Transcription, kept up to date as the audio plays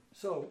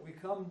So we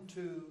come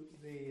to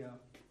the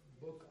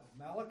book of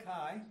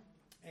Malachi,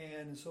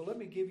 and so let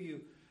me give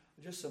you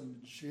just some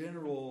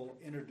general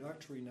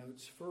introductory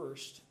notes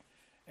first,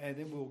 and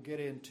then we'll get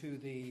into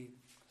the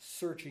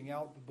searching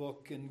out the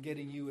book and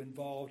getting you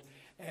involved.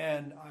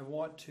 And I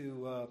want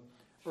to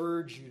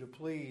urge you to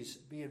please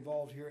be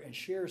involved here and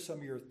share some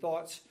of your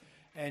thoughts,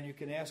 and you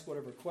can ask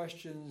whatever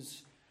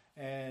questions,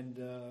 and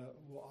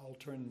I'll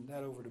turn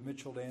that over to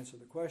Mitchell to answer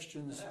the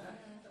questions.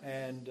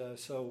 And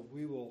so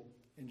we will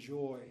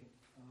enjoy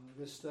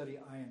this study,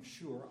 I am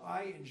sure.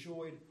 I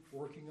enjoyed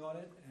working on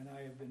it, and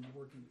I have been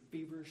working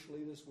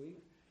feverishly this week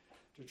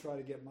to try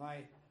to get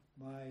my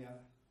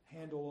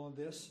handle on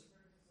this.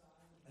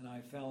 And I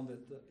found that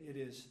it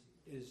is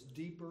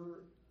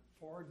deeper,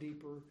 far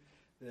deeper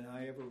than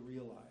I ever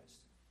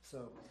realized.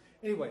 So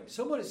anyway,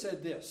 someone has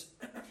said this,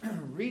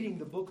 reading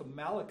the book of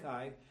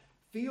Malachi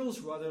feels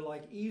rather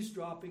like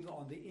eavesdropping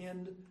on the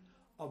end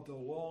of the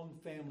long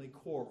family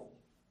quarrel.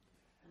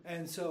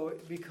 And so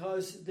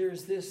because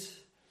there's this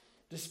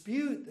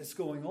dispute that's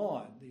going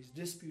on, these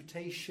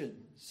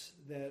disputations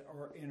that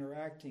are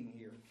interacting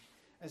here.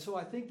 And so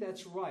I think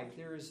that's right.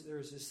 There's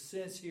a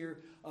sense here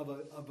of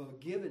a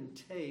give and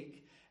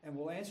take, and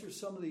we'll answer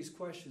some of these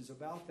questions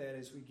about that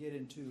as we get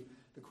into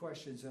the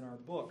questions in our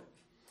book.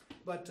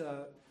 But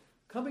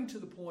coming to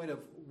the point of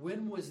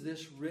when was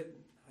this written,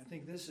 I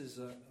think this is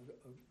an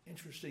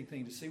interesting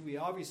thing to see. We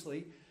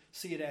obviously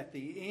see it at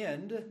the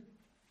end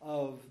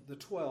of the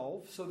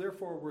 12, so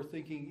therefore we're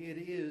thinking it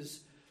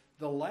is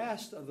the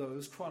last of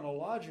those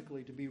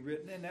chronologically to be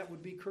written, and that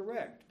would be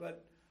correct.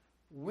 But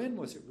when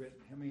was it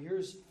written? I mean,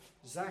 here's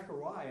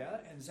Zechariah,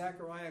 and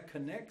Zechariah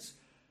connects,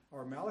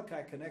 or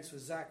Malachi connects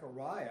with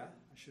Zechariah,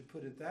 I should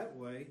put it that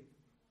way,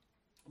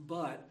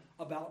 but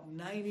about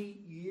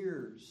 90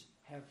 years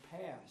have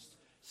passed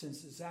since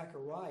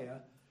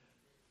Zechariah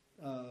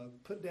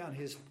put down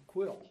his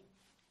quill.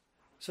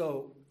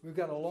 So we've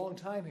got a long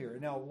time here.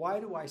 Now, why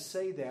do I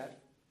say that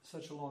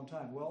such a long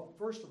time? Well,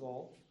 first of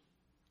all,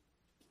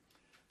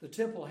 the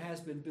temple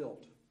has been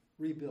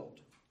rebuilt.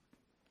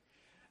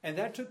 And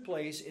that took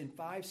place in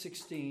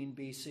 516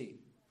 BC.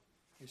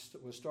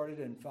 It was started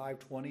in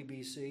 520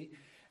 BC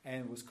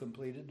and was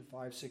completed in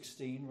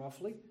 516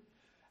 roughly.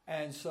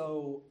 And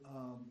so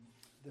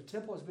the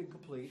temple has been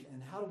complete.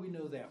 And how do we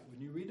know that?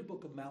 When you read the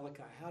book of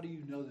Malachi, how do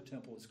you know the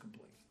temple is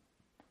complete?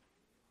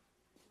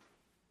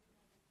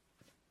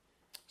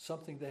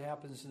 Something that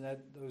happens in the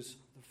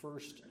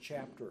first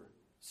chapter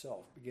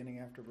itself, beginning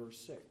after verse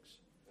 6.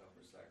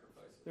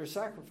 There's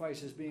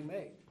sacrifices being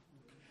made.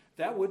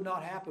 That would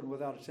not happen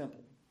without a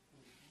temple.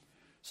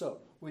 So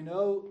we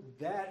know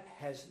that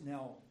has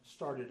now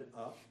started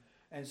up.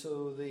 And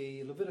so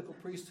the Levitical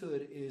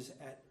priesthood is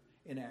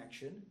in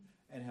action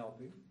and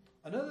helping.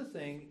 Another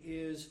thing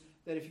is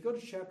that if you go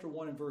to chapter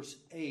 1 and verse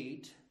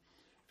 8,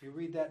 if you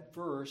read that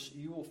verse,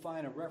 you will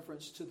find a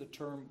reference to the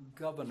term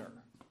governor.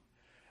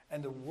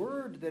 And the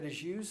word that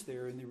is used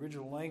there in the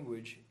original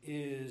language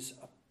is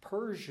a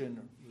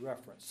Persian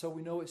reference. So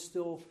we know it's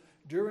still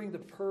during the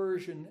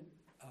Persian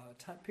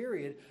time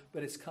period,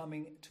 but it's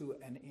coming to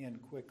an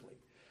end quickly.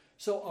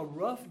 So a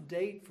rough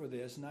date for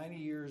this, 90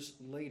 years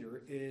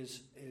later,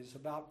 is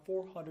about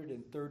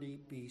 430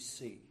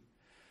 BC.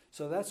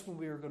 So that's when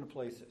we are going to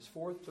place this,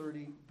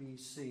 430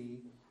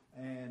 BC,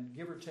 and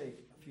give or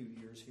take a few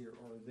years here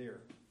or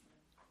there.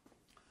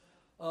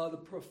 The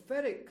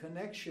prophetic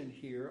connection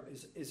here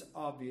is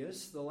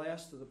obvious, the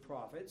last of the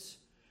prophets,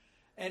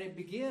 and it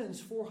begins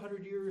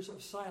 400 years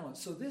of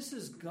silence. So this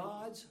is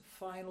God's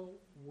final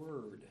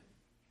word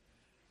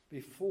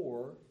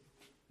before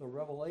the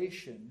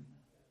revelation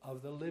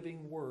of the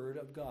living word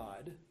of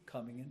God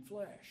coming in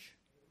flesh.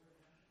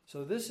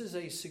 So this is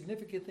a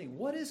significant thing.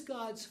 What is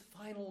God's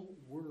final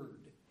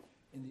word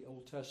in the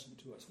Old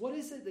Testament to us? What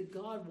is it that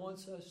God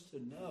wants us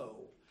to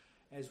know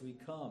as we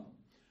come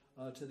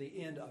to the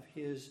end of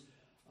his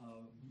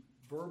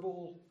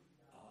verbal,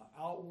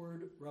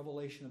 outward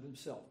revelation of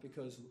himself?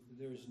 Because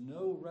there's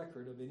no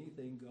record of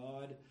anything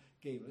God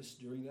gave us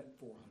during that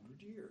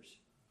 400 years.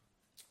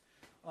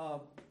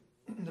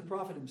 The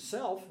prophet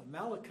himself,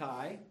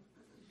 Malachi,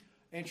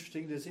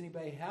 interesting, does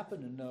anybody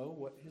happen to know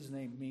what his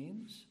name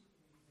means?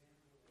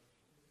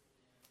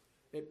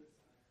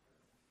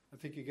 I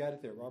think you got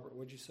it there, Robert.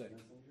 What'd you say?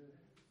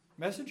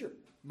 Messenger.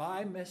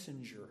 My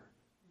messenger.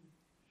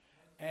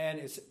 And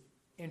it's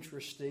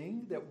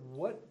interesting that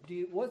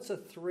what's a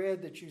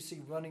thread that you see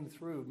running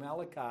through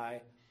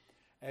Malachi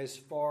as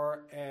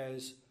far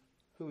as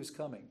who is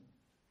coming?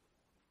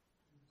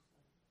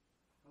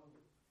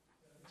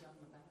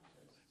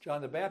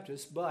 John the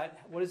Baptist, but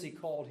what is he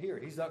called here?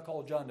 He's not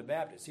called John the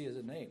Baptist. He has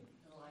a name.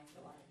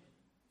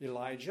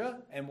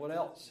 Elijah, and what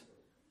else?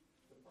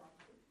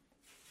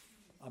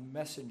 A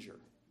messenger.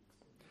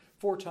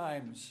 4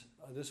 times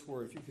this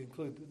word, if you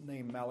include the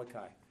name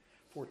Malachi,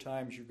 4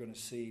 times you're going to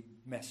see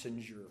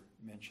messenger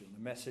mentioned.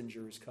 The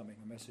messenger is coming.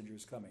 The messenger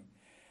is coming.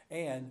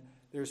 And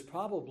there's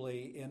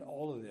probably in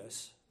all of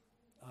this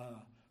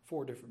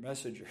 4 different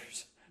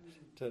messengers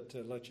to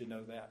let you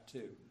know that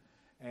too,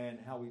 and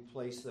how we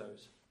place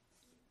those.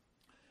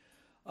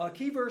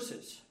 Key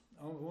verses.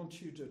 I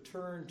want you to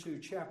turn to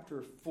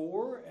chapter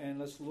 4 and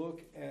let's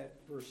look at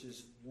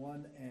verses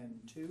 1 and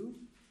 2.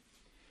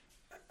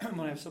 I'm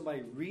going to have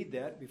somebody read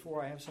that.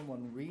 Before I have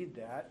someone read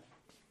that,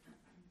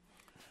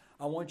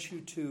 I want you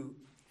to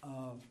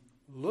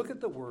look at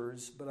the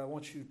words, but I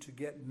want you to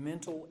get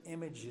mental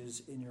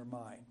images in your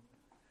mind.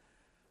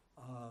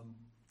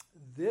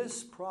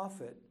 This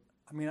prophet,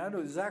 I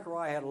know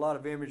Zechariah had a lot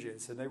of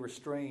images and they were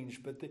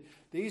strange, but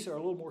these are a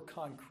little more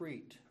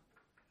concrete.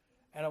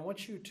 And I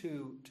want you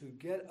to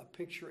get a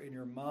picture in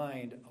your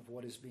mind of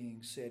what is being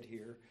said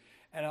here.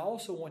 And I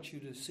also want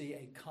you to see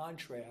a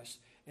contrast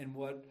in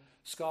what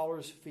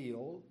scholars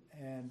feel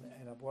and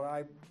what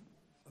I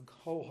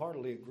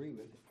wholeheartedly agree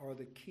with are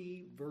the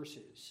key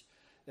verses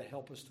that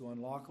help us to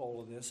unlock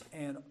all of this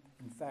and,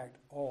 in fact,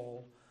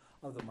 all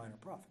of the minor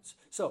prophets.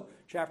 So,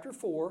 chapter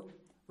 4,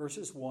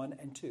 verses 1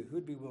 and 2. Who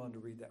would be willing to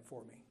read that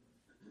for me?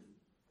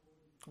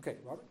 Okay,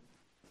 Robert.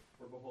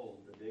 For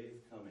behold, the day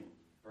is coming,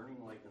 burning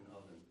like an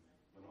oven,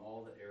 when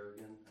all the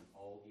arrogant and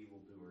all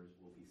evildoers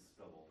will be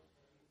stubble.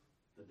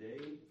 The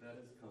day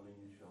that is coming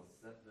shall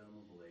set them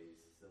ablaze,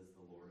 says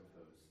the Lord of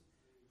hosts,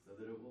 so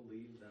that it will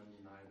leave them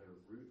neither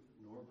root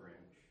nor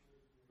branch.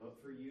 But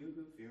for you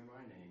who fear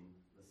my name,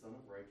 the Son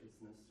of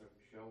Righteousness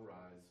shall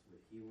rise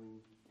with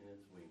healing in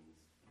its wings.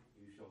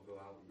 You shall go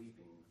out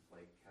leaping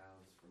like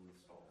calves from the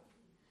stall.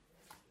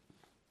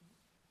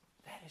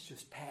 That is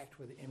just packed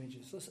with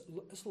images.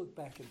 Let's look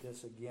back at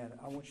this again.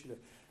 I want you to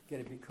get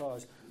it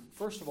because,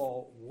 first of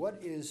all, what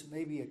is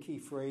maybe a key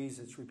phrase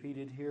that's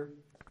repeated here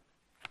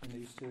in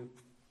these two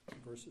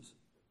verses?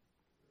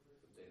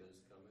 The day that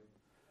is coming.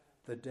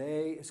 The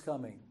day is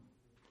coming.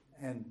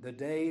 And the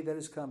day that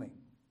is coming.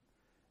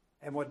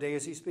 And what day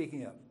is he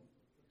speaking of?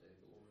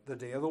 The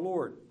day of the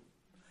Lord.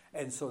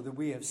 And so that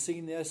we have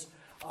seen this.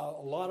 A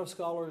lot of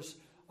scholars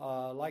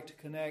like to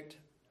connect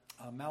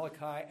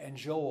Malachi and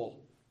Joel,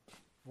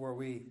 where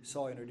we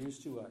saw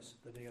introduced to us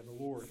the day of the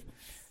Lord,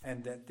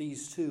 and that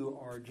these two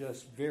are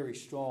just very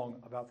strong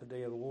about the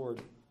day of the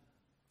Lord.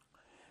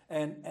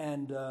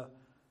 And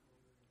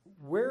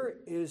where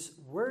is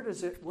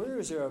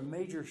there a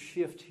major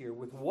shift here?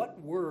 With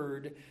what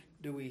word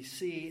do we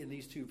see in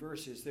these two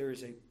verses? There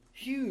is a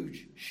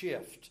huge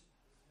shift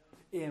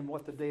in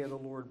what the day of the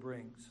Lord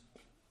brings.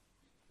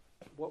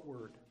 What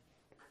word?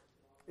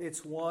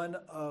 It's one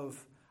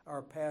of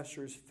our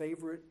pastor's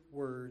favorite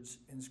words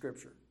in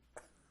Scripture.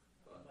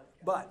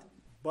 But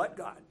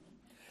God.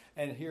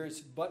 And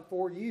here's, but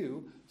for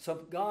you,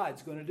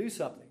 God's going to do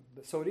something.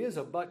 So it is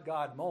a but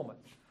God moment.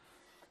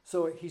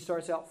 So he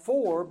starts out,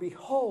 for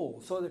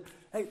behold. So that,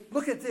 hey,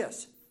 look at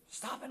this.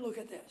 Stop and look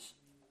at this.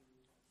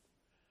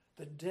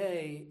 The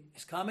day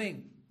is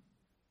coming.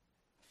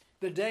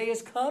 The day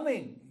is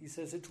coming. He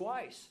says it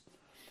twice.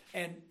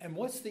 And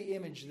what's the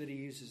image that he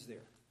uses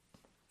there?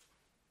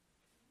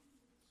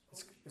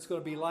 It's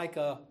going to be like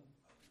a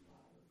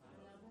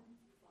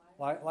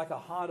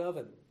hot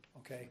oven.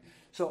 Okay,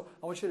 so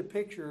I want you to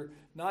picture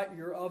not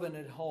your oven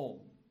at home.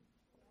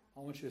 I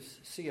want you to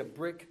see a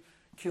brick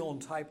kiln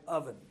type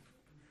oven.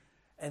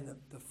 And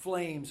the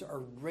flames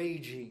are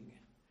raging.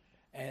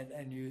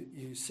 And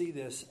you see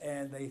this,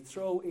 and they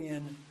throw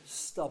in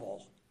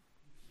stubble.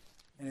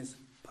 And it's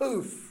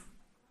poof.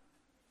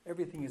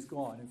 Everything is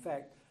gone. In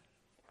fact,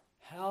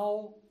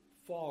 how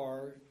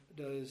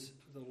does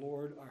the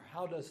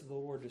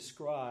Lord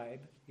describe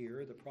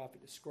here, the prophet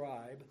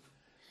describe,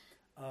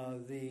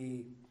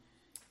 the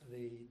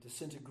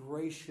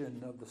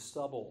disintegration of the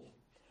stubble?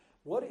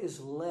 What is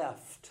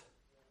left?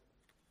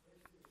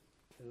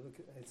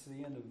 It's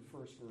the end of the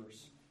first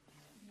verse.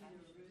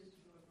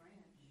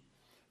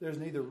 There's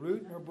neither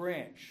root nor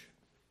branch.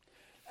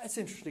 That's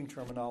interesting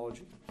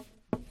terminology.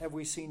 Have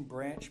we seen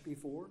branch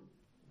before?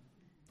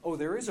 Oh,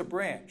 there is a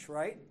branch,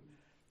 right?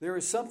 There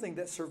is something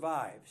that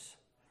survives.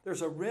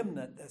 There's a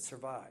remnant that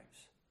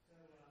survives.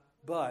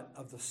 But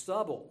of the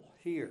stubble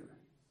here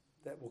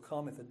that will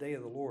come at the day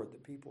of the Lord, the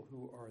people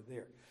who are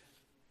there,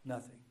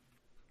 nothing.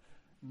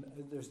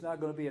 There's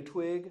not going to be a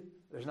twig.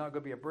 There's not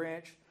going to be a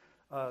branch.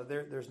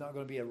 There's not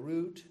going to be a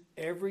root.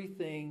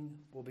 Everything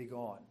will be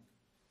gone.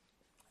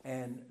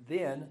 And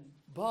then,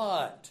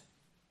 but.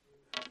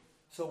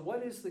 So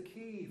what is the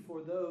key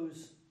for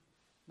those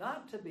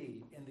not to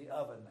be in the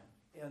oven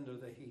under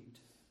the heat?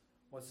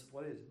 What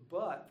is?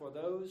 But for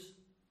those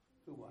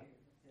who what?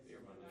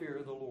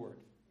 Fear the Lord.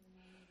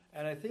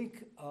 And I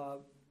think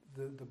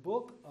the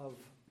book of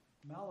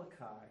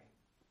Malachi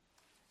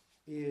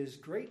is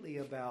greatly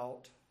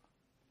about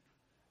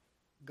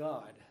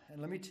God.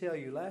 And let me tell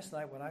you, last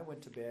night when I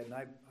went to bed, and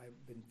I've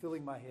been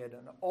filling my head,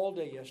 and all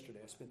day yesterday,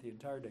 I spent the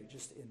entire day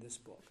just in this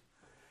book.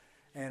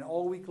 And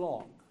all week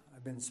long,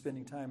 I've been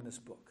spending time in this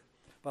book.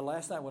 But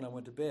last night when I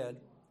went to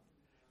bed,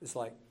 it's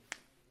like,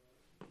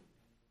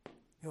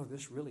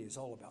 this really is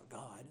all about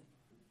God.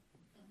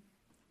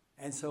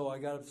 And so I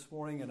got up this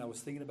morning and I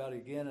was thinking about it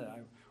again, and I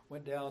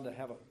went down to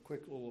have a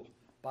quick little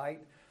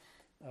bite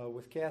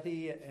with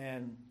Kathy,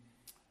 and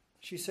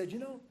she said, I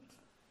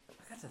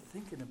got to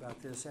thinking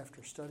about this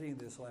after studying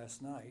this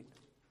last night.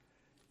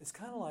 It's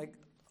kind of like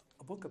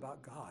a book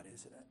about God,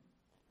 isn't it?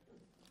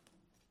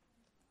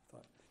 I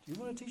thought, do you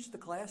want to teach the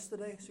class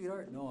today,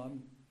 sweetheart? No,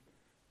 I'm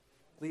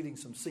leading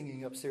some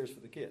singing upstairs for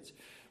the kids.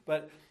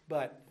 But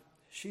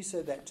she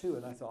said that too,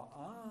 and I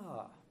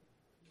thought,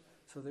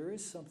 so there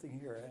is something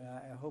here, and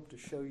I hope to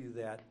show you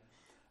that.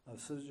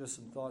 So just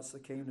some thoughts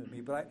that came to me.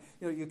 But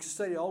you can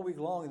study all week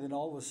long, and then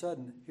all of a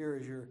sudden, here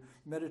as you're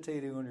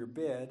meditating on your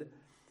bed,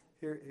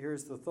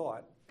 here's the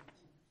thought.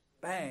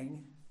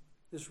 Bang!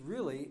 This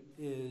really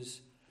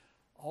is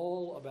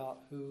all about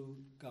who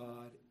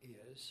God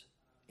is,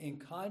 in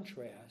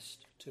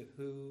contrast to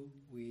who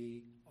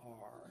we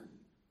are.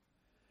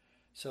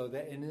 So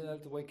that, and then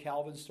the way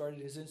Calvin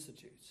started his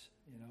institutes,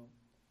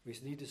 we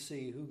need to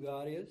see who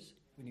God is.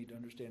 We need to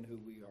understand who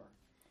we are.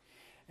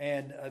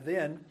 And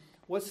then,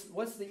 what's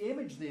the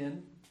image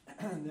then?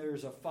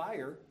 There's a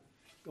fire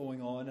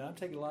going on, and I'm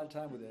taking a lot of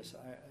time with this.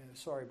 I'm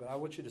sorry, but I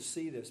want you to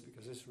see this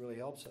because this really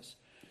helps us.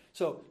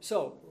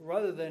 So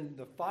rather than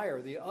the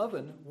fire, the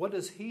oven, what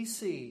does he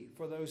see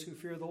for those who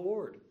fear the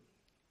Lord?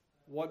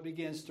 What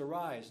begins to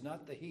rise?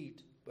 Not the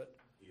heat, but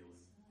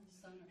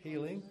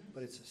healing,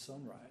 but it's a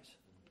sunrise.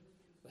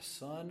 The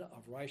sun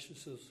of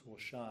righteousness will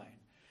shine.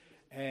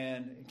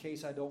 And in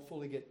case I don't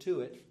fully get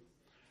to it,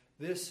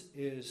 this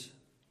is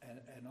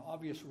an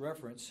obvious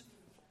reference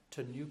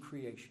to new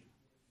creation.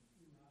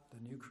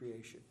 The new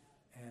creation.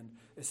 And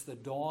it's the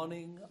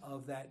dawning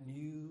of that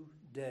new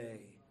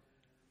day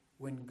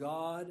when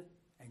God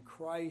and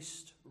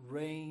Christ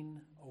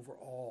reign over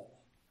all.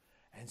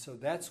 And so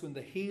that's when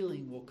the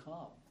healing will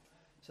come.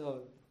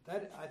 So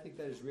that, I think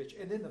that is rich.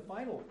 And then the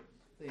final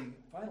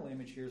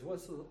image here is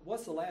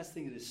what's the last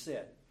thing that is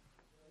said?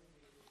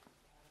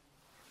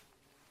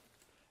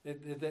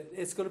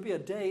 It's going to be a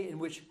day in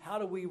which, how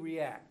do we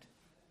react?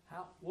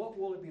 What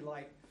will it be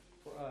like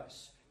for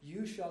us?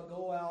 You shall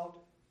go out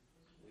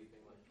leaping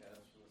like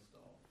calves from a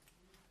stall.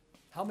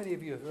 How many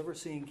of you have ever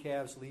seen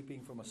calves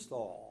leaping from a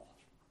stall?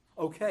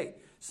 Okay,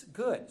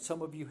 good.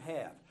 Some of you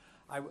have.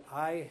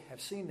 I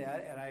have seen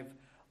that, and I've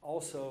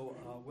also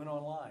went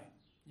online.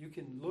 You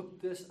can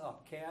look this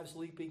up, calves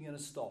leaping in a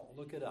stall.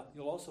 Look it up.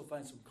 You'll also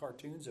find some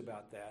cartoons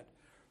about that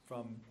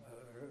from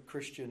a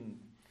Christian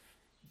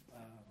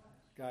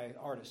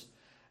artist.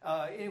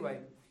 Anyway,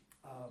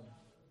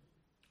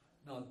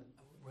 now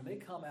when they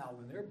come out,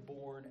 when they're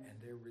born and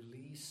they're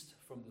released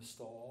from the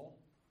stall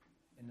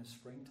in the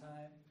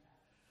springtime,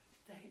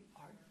 they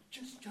are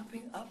just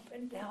jumping up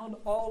and down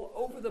all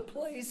over the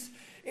place.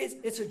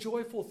 It's a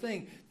joyful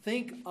thing.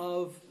 Think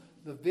of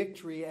the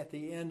victory at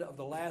the end of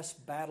the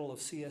last battle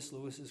of C.S.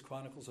 Lewis's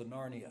Chronicles of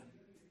Narnia,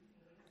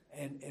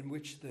 and in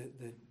which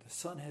the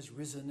sun has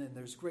risen and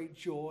there's great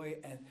joy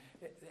and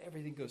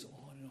everything goes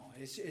on and on.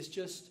 It's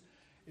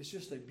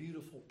just a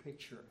beautiful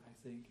picture,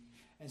 I think.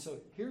 And so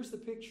here's the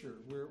picture.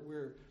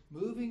 We're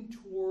moving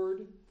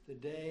toward the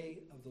day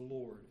of the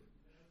Lord.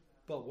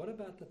 But what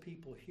about the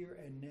people here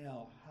and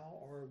now? How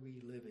are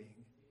we living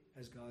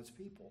as God's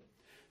people?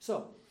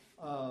 So,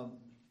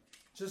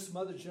 just some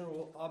other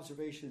general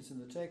observations in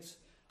the text.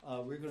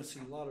 We're going to see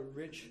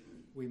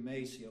we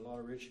may see a lot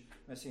of rich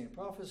messianic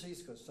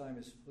prophecies because time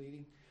is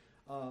fleeting.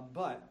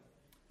 But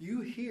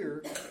you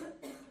hear,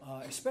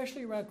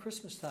 especially around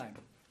Christmas time,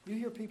 you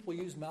hear people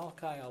use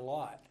Malachi a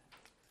lot.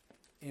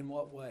 In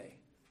what way?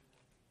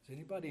 Does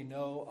anybody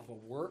know of a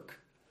work,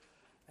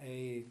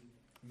 a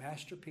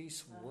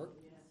masterpiece work?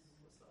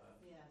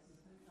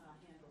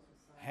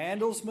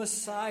 Handel's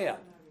Messiah.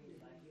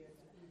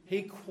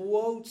 He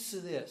quotes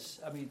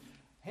this. I mean,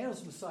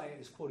 Handel's Messiah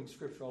is quoting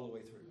Scripture all the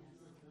way through.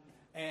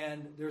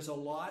 And there's a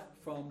lot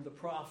from the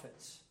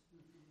prophets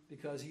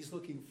because he's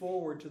looking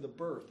forward to the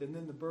birth. And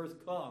then the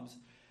birth comes.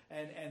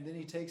 And then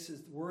he takes us,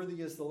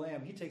 worthy as the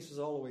Lamb, he takes us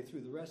all the way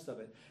through the rest of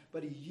it.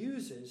 But he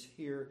uses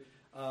here,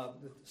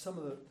 some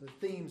of the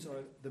themes are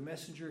the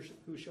messenger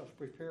who shall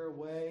prepare a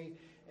way,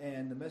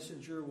 and the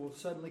messenger will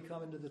suddenly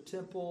come into the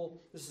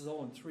temple. This is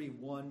all in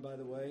 3:1, by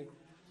the way.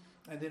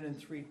 And then in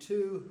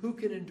 3:2, who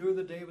can endure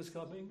the day of his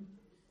coming?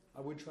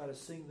 I would try to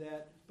sing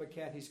that, but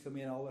Kathy's come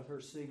in. I'll let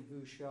her sing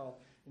who shall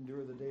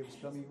endure the day of his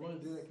coming. You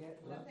want to do that,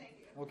 Kathy? No, thank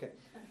you. Okay.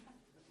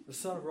 The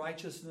Son of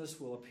Righteousness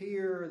will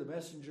appear. The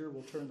messenger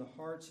will turn the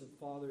hearts of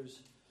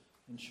fathers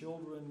and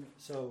children.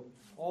 So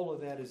all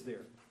of that is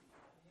there.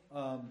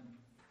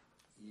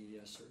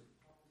 Yes, sir.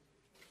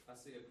 I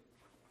see a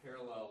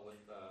parallel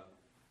with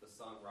the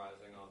sun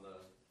rising on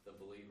the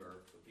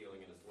believer,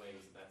 appealing in his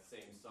wings. That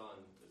same sun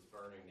is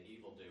burning the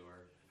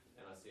evildoer.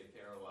 And I see a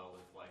parallel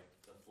with like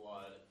the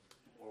flood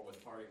or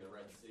with parting the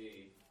Red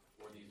Sea,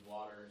 where these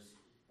waters,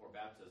 or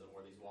baptism,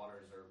 where these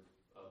waters are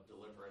of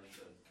deliverance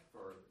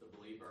for the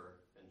believer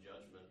and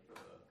judgment for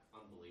the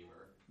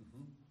unbeliever.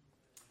 Mm-hmm.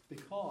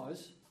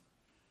 Because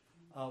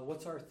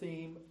what's our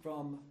theme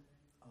from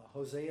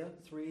Hosea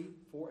 3,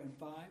 4, and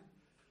 5?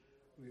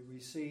 We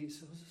see,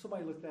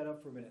 somebody look that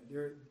up for a minute.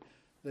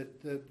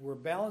 We're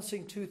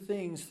balancing two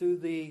things through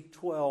the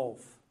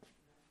 12.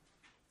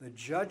 The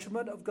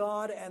judgment of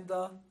God and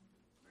the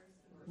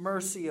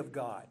mercy of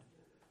God.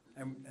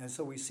 And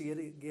so we see it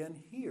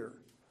again here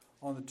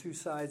on the two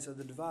sides of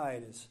the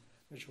divide, as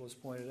Mitchell has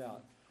pointed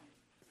out.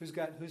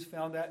 Who's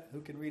found that?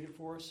 Who can read it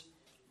for us?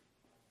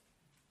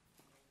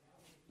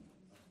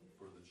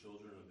 For the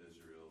children of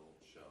Israel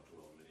shall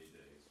dwell many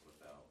days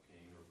without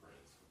king or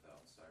prince,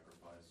 without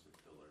sacrifice or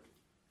pillar,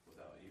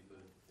 without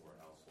ephod or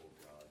household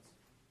gods.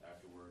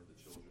 Afterward the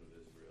children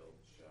of Israel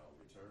shall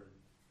return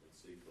and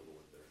seek the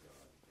Lord their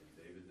God, and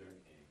David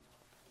their king,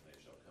 and they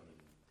shall come in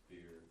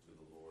fear to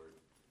the Lord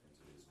and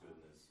to his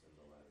goodness in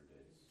the latter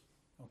days.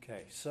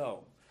 Okay,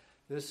 so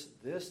this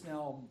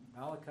now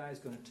Malachi is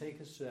going to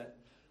take us to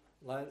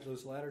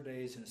those latter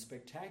days in a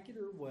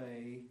spectacular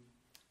way,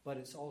 but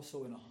it's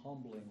also in a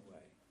humbling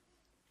way.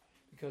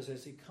 Because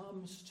as he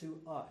comes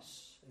to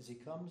us, as he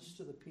comes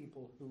to the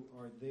people who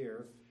are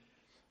there,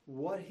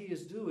 what he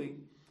is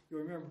doing, you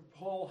remember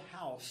Paul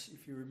House,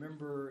 if you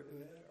remember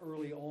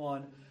early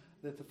on,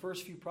 that the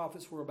first few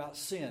prophets were about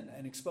sin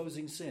and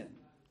exposing sin.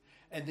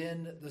 And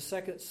then the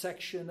second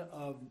section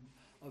of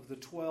the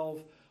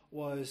 12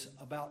 was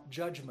about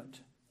judgment.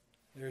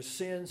 There's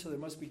sin, so there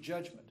must be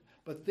judgment.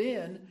 But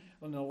then,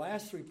 in the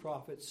last three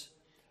prophets,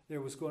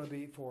 there was going to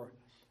be, for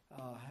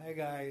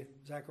Haggai,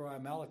 Zechariah,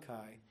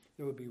 Malachi,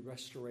 there would be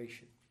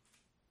restoration.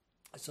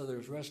 So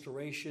there's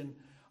restoration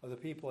of the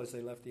people as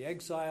they left the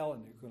exile,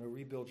 and they're going to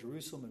rebuild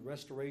Jerusalem, and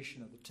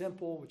restoration of the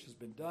temple, which has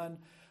been done.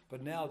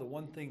 But now the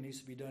one thing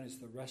needs to be done is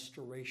the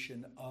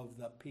restoration of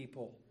the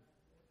people.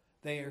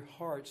 Their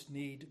hearts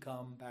need to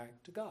come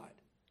back to God.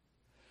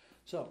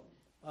 So,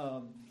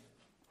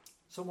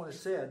 someone has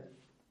said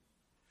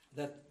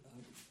that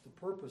the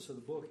purpose of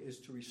the book is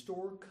to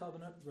restore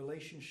covenant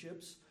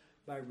relationships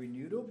by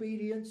renewed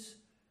obedience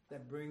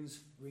that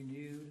brings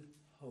renewed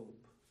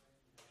hope.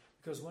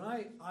 Because when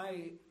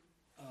I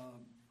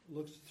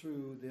looked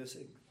through this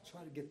and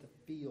tried to get the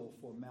feel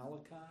for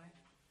Malachi,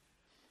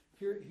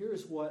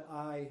 here's what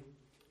I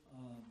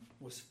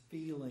was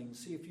feeling.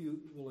 See if you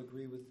will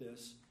agree with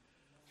this.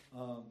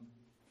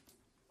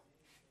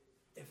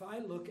 If I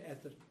look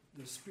at the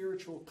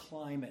spiritual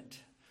climate,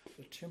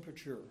 the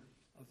temperature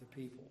of the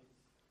people,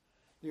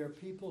 there are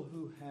people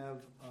who have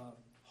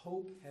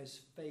hope has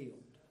failed.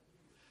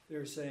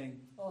 They're saying,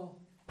 oh,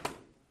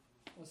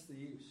 what's the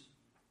use?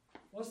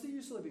 What's the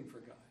use living for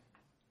God?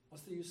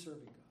 What's the use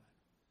serving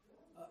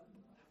God?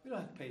 We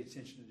don't have to pay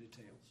attention to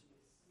details.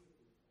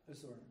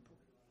 Those aren't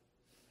important.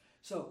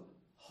 So,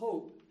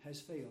 hope has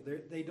failed.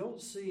 They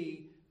don't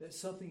see that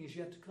something is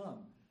yet to come.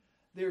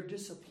 They're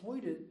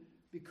disappointed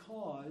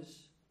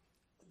because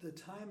the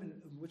time in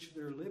which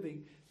they're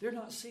living, they're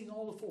not seeing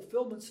all the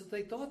fulfillments that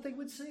they thought they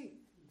would see.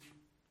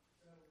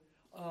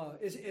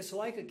 It's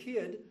like a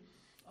kid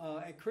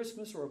at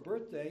Christmas or a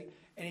birthday,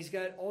 and he's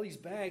got all these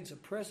bags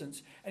of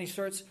presents, and he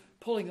starts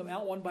pulling them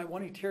out one by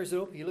one. He tears it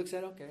open. He looks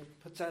at it, okay,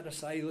 puts that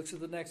aside. He looks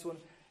at the next one,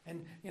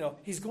 and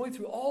he's going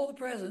through all the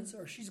presents,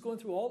 or she's going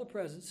through all the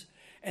presents,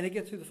 and they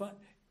get through the fun.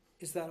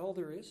 Is that all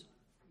there is?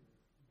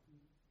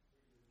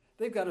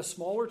 They've got a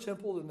smaller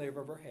temple than they've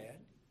ever had.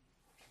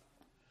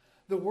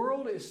 The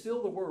world is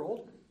still the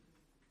world.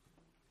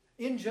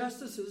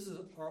 Injustices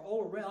are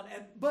all around,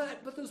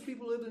 but those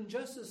people who live in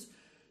injustice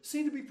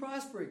seem to be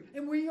prospering,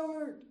 and we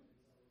aren't.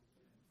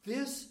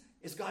 This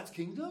is God's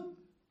kingdom?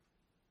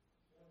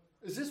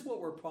 Is this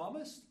what we're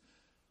promised?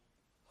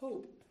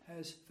 Hope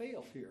has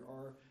failed here,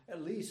 or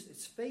at least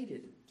it's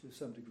faded to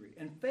some degree.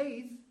 And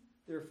faith,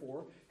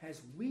 therefore,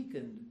 has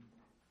weakened,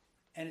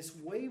 and it's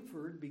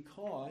wavered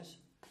because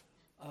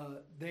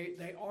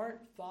they aren't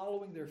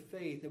following their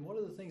faith. And one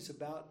of the things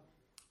about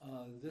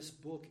this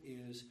book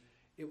is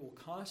it will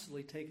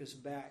constantly take us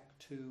back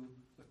to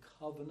the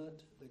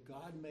covenant that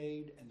God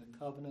made and the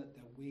covenant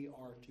that we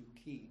are to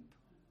keep.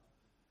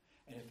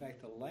 And in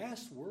fact, the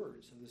last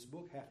words of this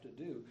book have to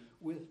do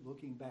with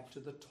looking back to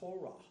the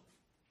Torah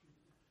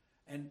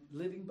and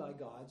living by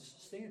God's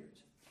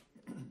standards.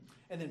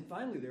 And then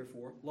finally,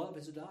 therefore, love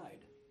has died.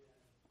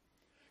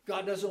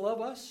 God doesn't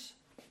love us,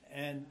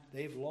 and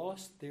they've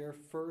lost their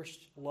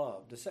first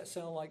love. Does that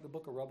sound like the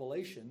book of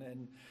Revelation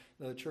and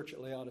the church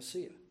at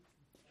Laodicea?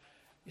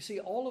 You see,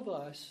 all of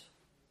us,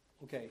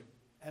 okay,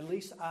 at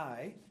least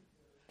I,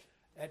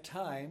 at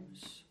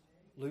times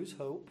lose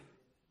hope,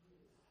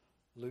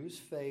 lose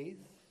faith,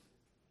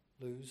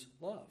 lose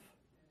love.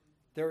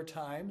 There are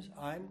times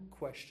I'm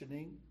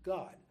questioning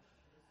God.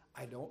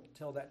 I don't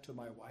tell that to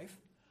my wife.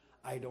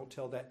 I don't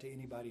tell that to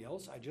anybody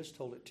else. I just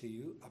told it to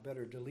you. I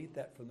better delete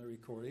that from the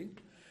recording.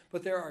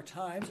 But there are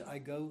times I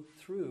go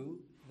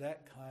through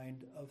that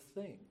kind of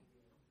thing.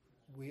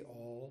 We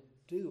all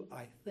do,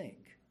 I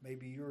think.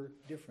 Maybe you're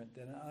different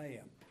than I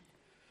am.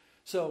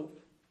 So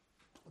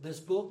this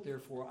book,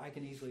 therefore, I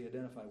can easily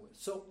identify with.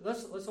 So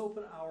let's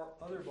open our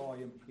other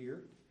volume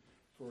here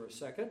for a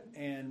second,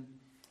 and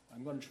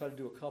I'm going to try to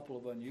do a couple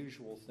of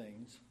unusual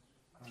things,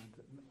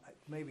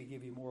 maybe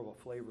give you more of a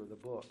flavor of the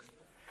book.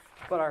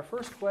 But our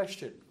first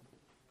question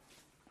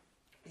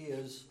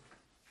is,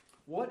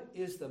 what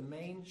is the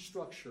main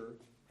structure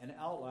and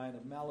outline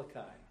of Malachi?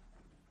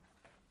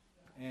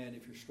 And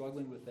if you're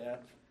struggling with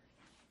that,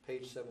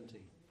 page 17.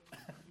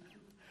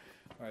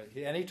 All right,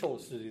 and he told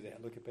us to do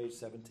that. Look at page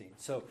 17.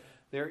 So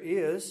there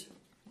is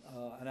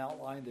an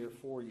outline there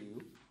for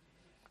you.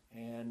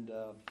 And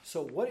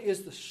so what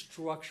is the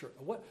structure?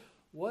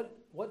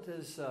 What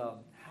does,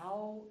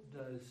 how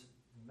does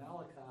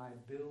Malachi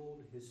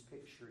build his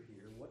picture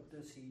here? What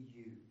does he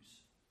use?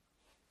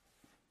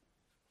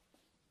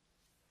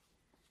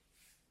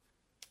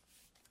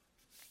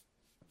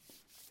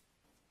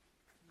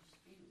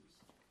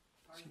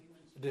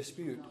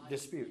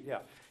 Dispute, yeah.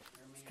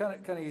 It's kind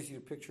of easy to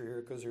picture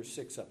here because there's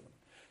 6 of them.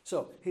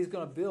 So he's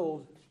going to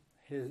build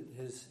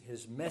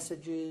his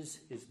messages,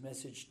 his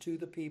message to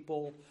the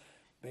people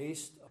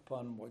based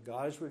upon what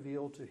God has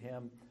revealed to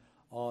him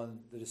on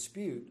the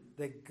dispute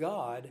that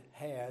God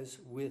has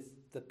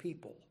with the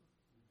people.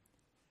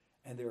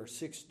 And there are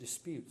 6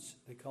 disputes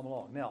that come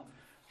along. Now,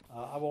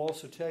 I will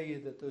also tell you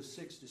that those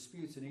 6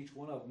 disputes, in each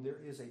one of them, there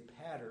is a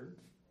pattern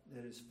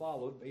that is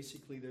followed.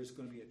 Basically, there's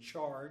going to be a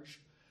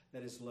charge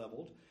that is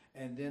leveled,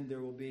 and then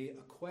there will be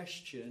a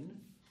question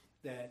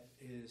that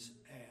is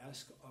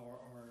asked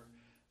or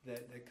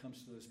that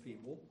comes to those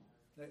people,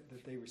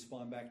 that they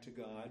respond back to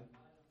God,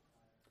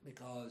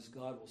 because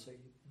God will say,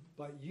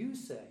 but you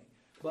say.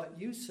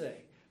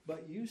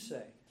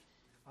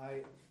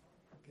 I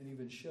can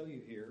even show you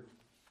here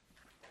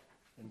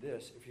in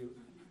this. If you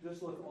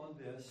just look on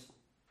this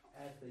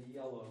at the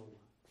yellow,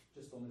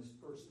 just on this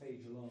first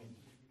page alone,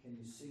 can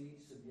you see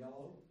some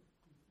yellow?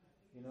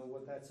 You know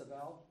what that's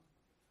about?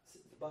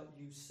 But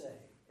you say.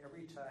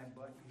 Every time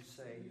but you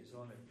say is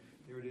on it.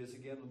 Here it is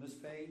again on this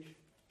page.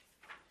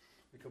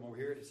 We come over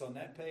here. It's on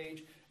that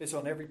page. It's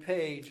on every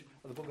page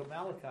of the book of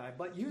Malachi.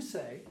 But you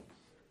say,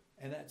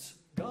 and that's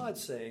God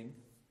saying,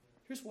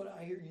 here's what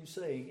I hear you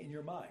saying in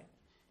your mind.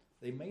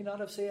 They may not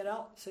have said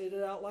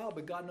it out loud,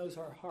 but God knows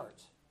our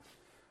hearts.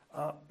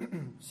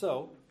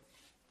 So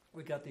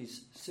we got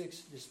these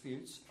 6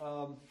 disputes.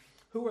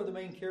 Who are the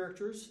main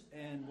characters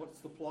and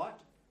what's the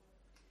plot?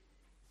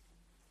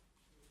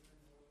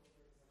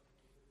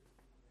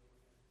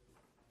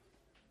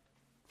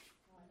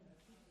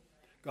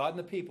 God and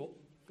the people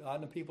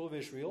of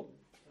Israel.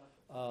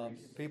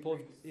 People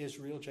of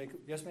Israel, Jacob.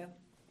 Yes, ma'am?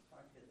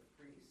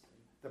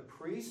 The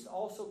priests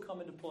also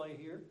come into play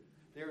here.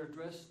 They're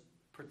addressed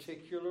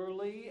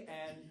particularly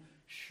and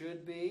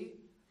should be.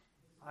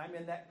 I'm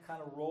in that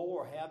kind of role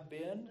or have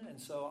been, and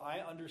so I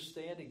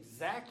understand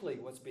exactly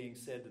what's being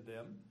said to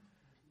them.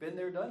 Been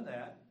there, done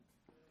that.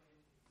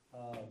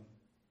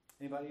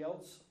 Anybody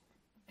else?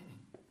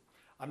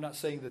 I'm not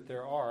saying that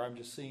there are. I'm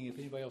just seeing if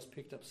anybody else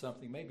picked up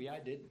something. Maybe I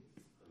didn't.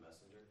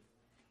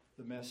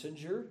 The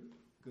messenger,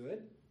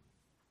 good.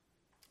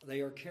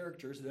 They are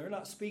characters. They're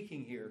not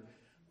speaking here,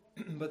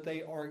 but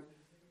they're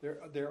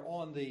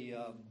on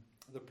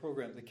the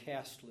program, the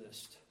cast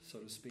list, so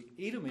to speak.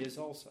 Edom is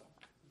also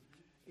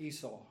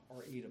Esau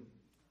or Edom.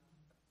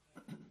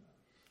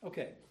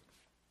 Okay,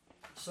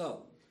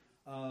 so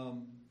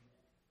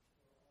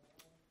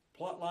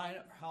plot line.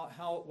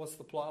 What's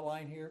the plot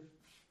line here?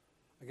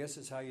 I guess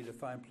it's how you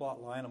define plot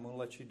line. I'm going to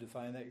let you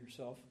define that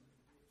yourself.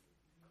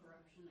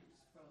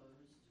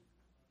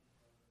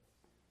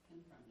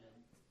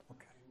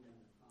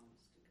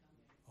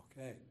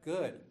 Okay,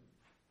 good.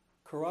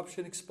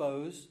 Corruption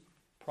exposed,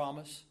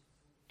 promise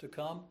to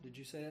come. Did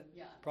you say that?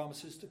 Yeah.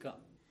 Promises to come.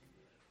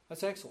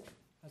 That's excellent.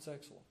 That's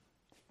excellent.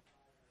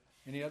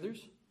 Any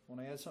others?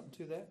 Want to add something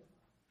to that?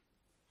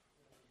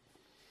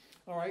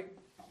 All right.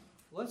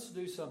 Let's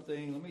do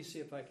something. Let me see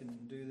if I can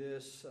do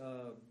this.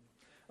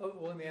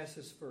 Let me ask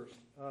this first.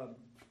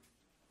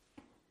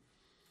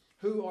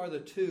 Who are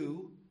the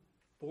 2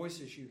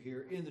 voices you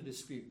hear in the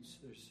disputes?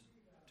 There's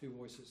 2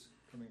 voices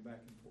coming back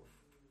and forth.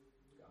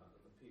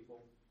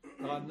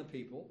 God and the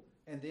people.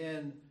 And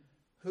then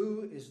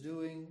who is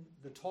doing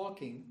the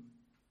talking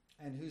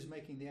and who's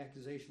making the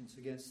accusations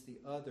against the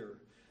other?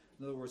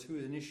 In other words, who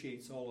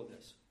initiates all of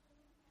this?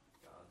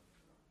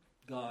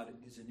 God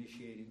is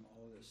initiating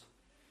all of this.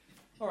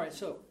 All right,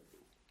 so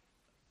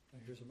can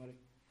I hear somebody?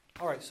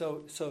 All right,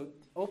 so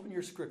open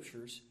your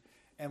scriptures,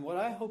 and what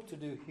I hope to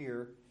do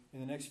here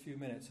in the next few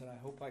minutes, and I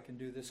hope I can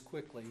do this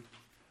quickly,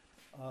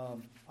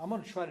 I'm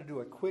going to try to do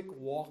a quick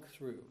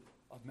walkthrough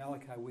of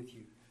Malachi with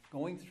you,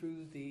 going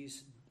through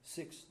these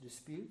 6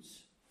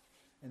 disputes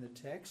in the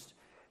text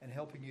and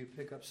helping you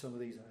pick up some of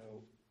these, I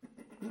hope.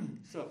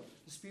 So,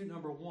 dispute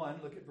number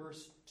 1, look at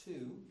verse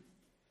 2.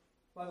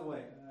 By the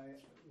way,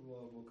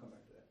 we'll come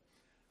back to that.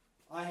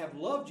 I have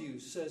loved you,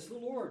 says the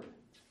Lord,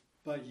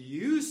 but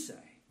you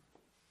say,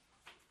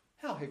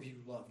 how have you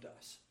loved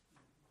us?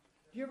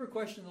 Do you ever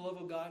question the love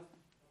of God?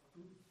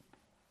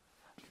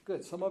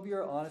 Good. Some of you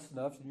are honest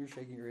enough and you're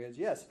shaking your heads.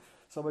 Yes.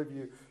 Some of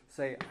you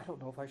say, I don't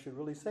know if I should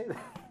really say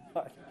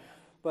that.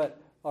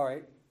 But, all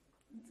right.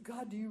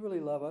 God, do you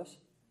really love us?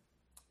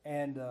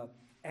 And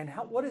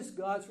what is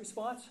God's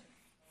response?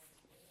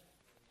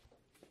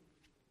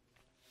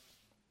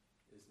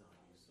 Is not Esau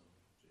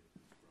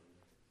Jacob's brother?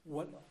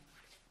 What?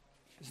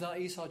 It's not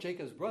Esau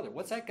Jacob's brother.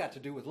 What's that got to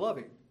do with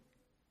loving?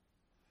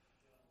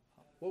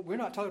 Well, we're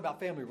not talking about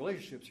family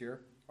relationships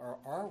here, or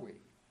are we?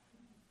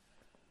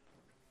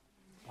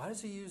 Why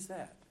does he use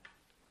that?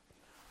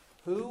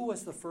 Who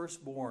was the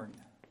firstborn?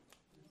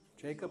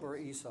 Jacob or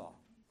Esau?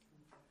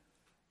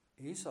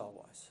 Esau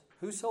was.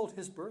 Who sold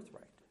his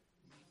birthright?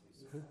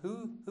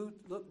 Who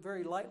looked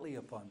very lightly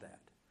upon that?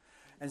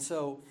 And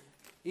so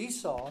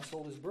Esau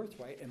sold his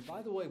birthright. And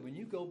by the way, when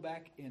you go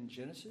back in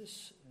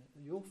Genesis,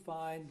 you'll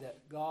find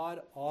that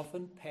God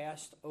often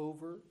passed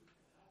over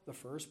the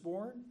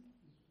firstborn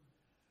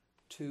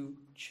to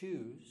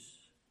choose,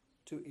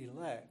 to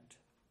elect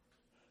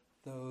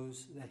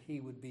those that he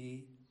would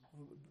be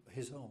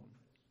his own.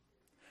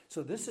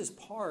 So this is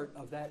part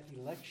of that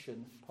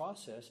election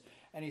process.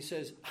 And he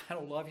says, I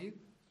don't love you.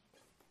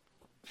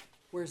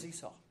 Where's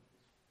Esau?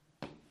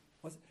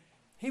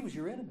 He was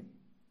your enemy.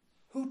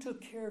 Who took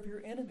care of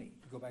your enemy?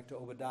 You go back to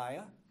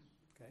Obadiah.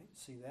 Okay,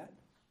 see that?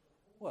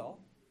 Well,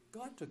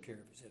 God took care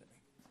of his enemy.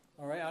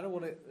 All right, I don't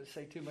want to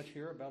say too much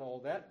here about all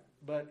that,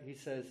 but he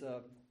says,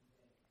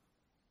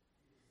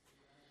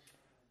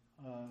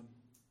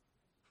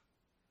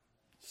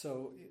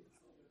 so,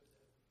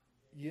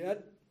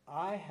 yet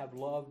I have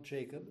loved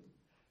Jacob,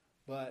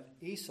 but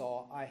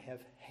Esau I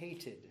have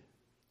hated.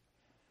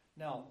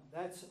 Now,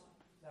 that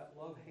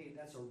love-hate,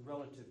 that's a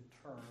relative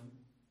term,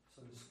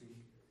 so to speak.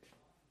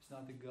 It's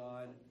not that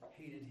God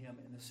hated him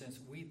in the sense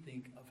we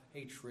think of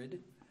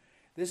hatred.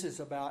 This is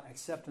about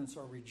acceptance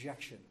or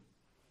rejection,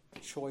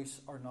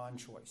 choice or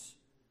non-choice.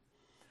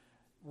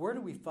 Where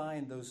do we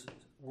find those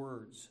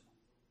words?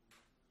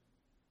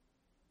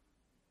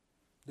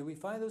 Do we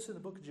find those in the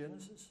book of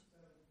Genesis,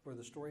 where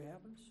the story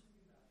happens?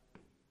 I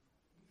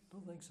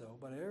don't think so,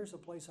 but there's a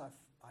place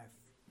I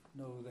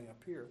know they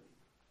appear.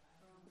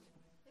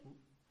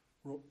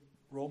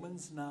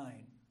 Romans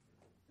 9.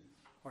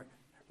 All right,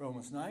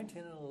 Romans 9,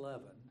 10, and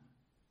 11.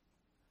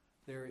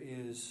 There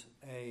is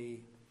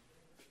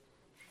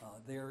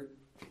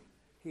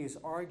he is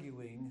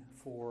arguing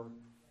for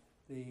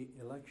the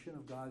election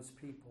of God's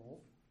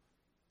people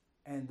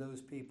and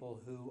those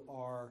people who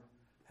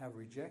have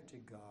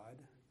rejected God,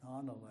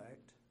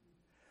 non-elect,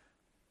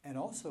 and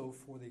also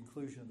for the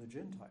inclusion of the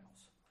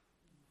Gentiles,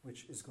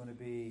 which is going to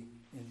be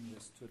in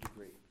this to a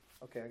degree.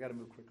 Okay, I got to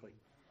move quickly.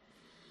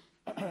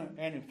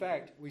 And in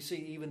fact, we see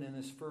even in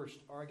this first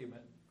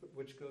argument,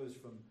 which goes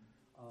from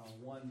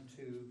 1,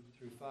 2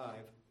 through 5,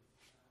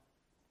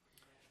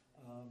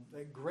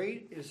 that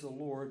great is the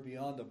Lord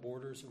beyond the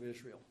borders of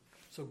Israel.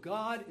 So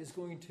God is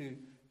going to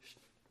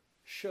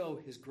show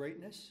his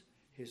greatness,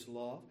 his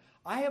love.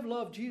 I have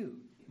loved you.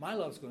 My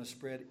love is going to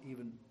spread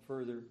even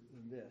further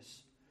than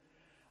this.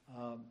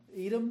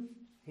 Edom,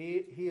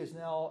 he is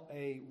now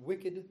a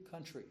wicked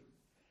country,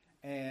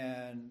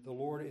 and the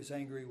Lord is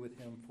angry with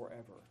him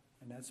forever.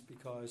 And that's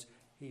because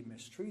he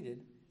mistreated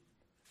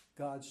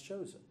God's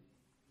chosen.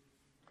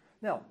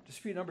 Now,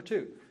 dispute number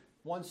 2,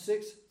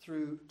 1:6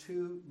 through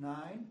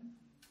 2:9.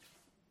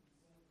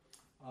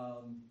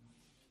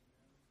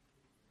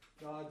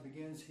 God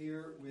begins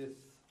here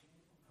with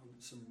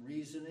some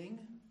reasoning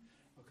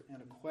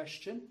and a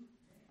question.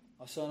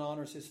 A son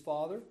honors his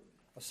father,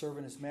 a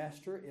servant his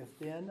master. If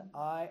then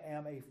I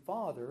am a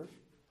father,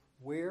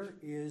 where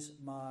is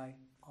my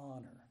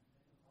honor?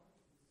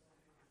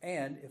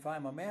 And if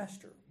I'm a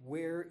master,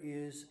 where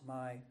is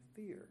my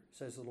fear?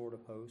 Says the Lord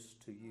of hosts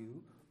to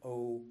you,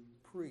 O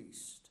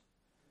priest,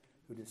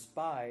 who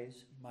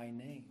despise my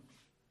name.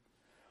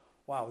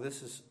 Wow,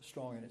 this is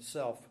strong in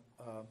itself.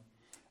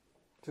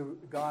 To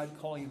God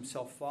calling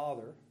himself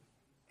Father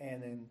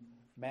and then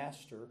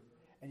Master,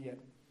 and yet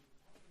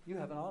you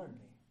haven't honored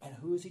me. And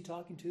who is he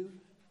talking to?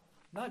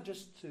 Not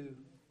just to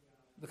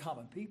the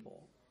common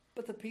people,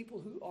 but the people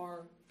who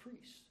are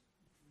priests.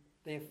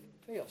 They have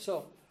failed.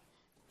 So,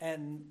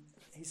 and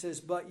he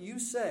says, but you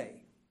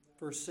say,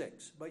 verse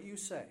 6, but you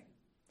say,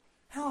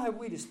 how have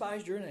we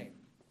despised your name?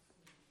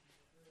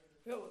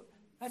 You know,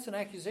 that's an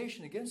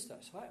accusation against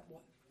us.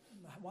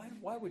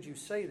 Why would you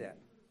say that?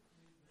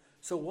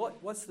 So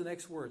what's the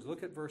next words?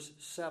 Look at verse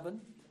 7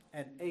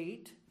 and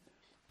 8.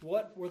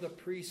 What were the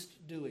priests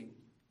doing?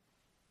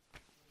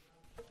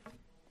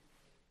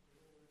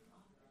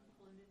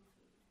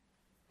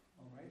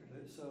 All right.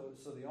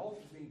 So the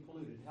altar is being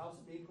polluted. How's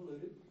it being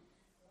polluted?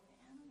 The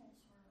animals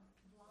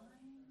were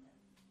blind and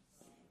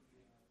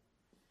sick.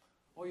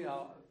 Oh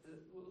yeah,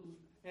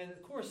 and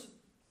of course,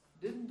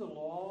 didn't the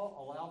law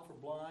allow for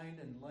blind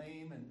and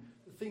lame and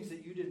the things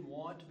that you didn't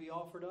want to be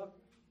offered up?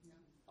 No.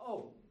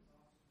 Oh,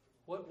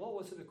 what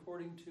was it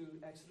according to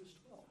Exodus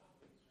 12?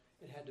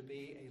 It had to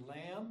be a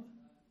lamb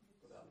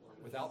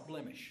without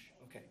blemish.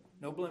 Okay,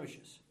 no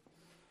blemishes.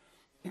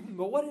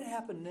 But what had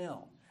happened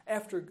now?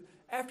 After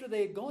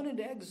they had gone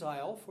into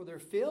exile for their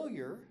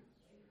failure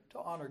to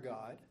honor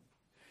God,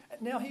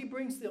 now he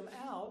brings them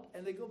out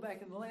and they go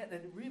back in the land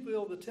and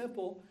rebuild the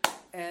temple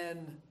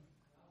and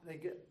they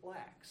get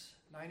lax.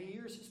 90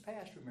 years has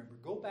passed, remember.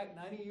 Go back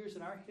 90 years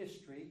in our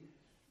history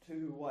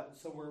to what?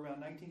 Somewhere around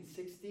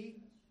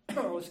 1960?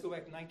 Or let's go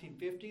back to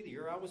 1950, the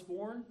year I was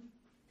born.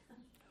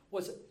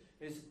 Why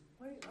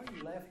are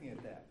you laughing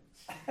at that?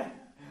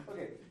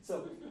 Okay,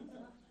 so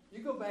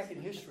you go back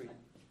in history,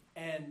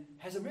 and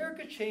has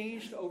America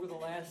changed over the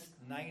last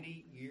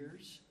 90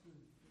 years?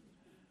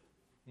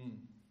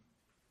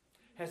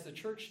 Has the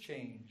church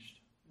changed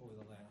over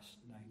the last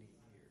 90 years?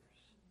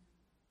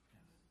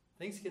 Yeah.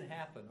 Things can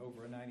happen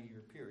over a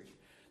 90-year period.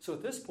 So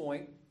at this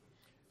point,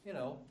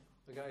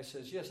 the guy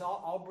says, yes,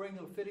 I'll bring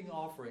a fitting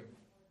offering.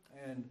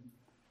 And,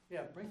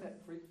 bring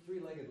that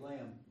three-legged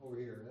lamb over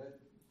here, that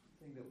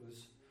thing that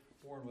was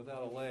born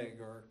without a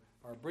leg, or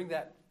bring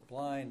that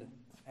blind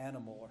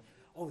animal. Or,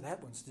 oh,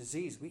 that one's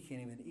diseased. We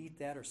can't even eat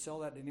that or sell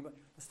that to anybody.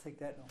 Let's take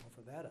that and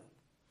offer that up.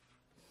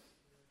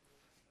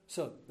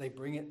 So they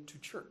bring it to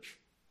church.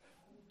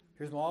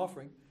 Here's my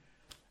offering.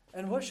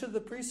 And what should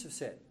the priest have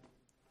said?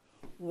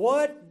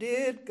 What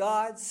did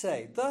God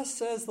say? Thus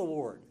says the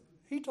Lord.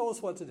 He told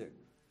us what to do.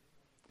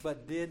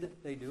 But did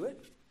they do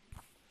it?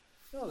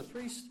 No, the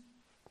priest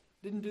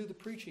didn't do the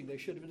preaching they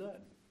should have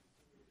done.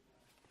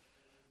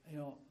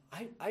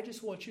 I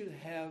just want you to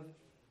have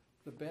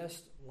the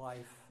best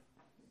life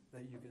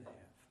that you can have.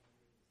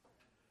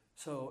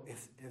 So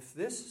if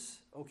this is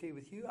okay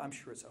with you, I'm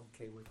sure it's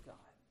okay with God.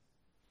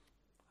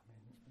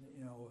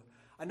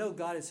 I know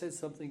God has said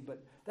something,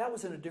 but that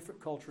was in a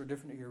different culture, a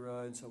different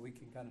era, and so we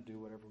can kind of do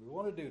whatever we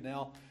want to do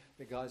now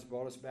that God's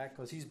brought us back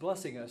because He's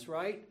blessing us,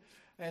 right?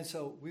 And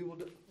so we will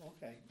do.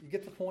 Okay, you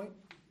get the point?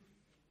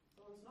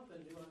 Well, it's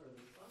nothing new under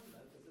the sun,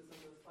 then, because isn't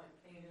this like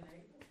Cain and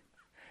Abel?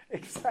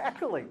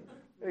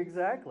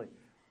 Exactly.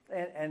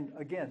 And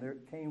again,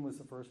 Cain was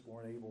the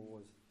firstborn, Abel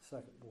was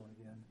secondborn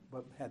again,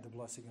 but had the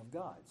blessing of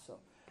God. So,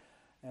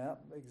 yeah,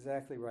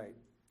 exactly right.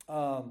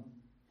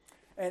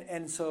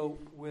 And so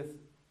with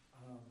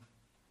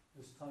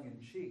this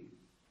tongue-in-cheek,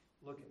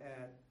 look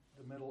at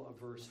the middle of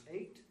verse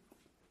 8.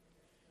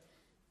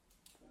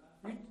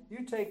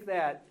 You take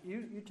that.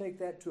 You take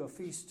that to a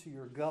feast to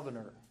your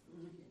governor.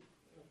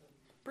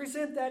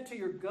 Present that to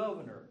your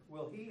governor.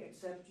 Will he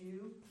accept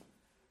you?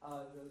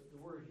 The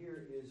word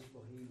here is,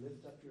 will he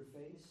lift up your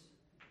face?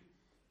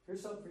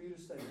 Here's something for you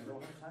to study. I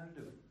don't have time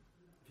to do it.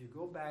 If you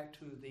go back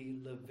to the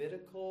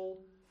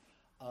Levitical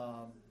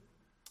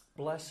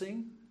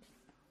blessing,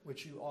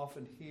 which you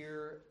often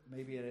hear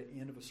maybe at the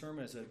end of a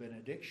sermon as a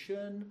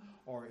benediction,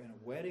 or in a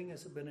wedding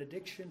as a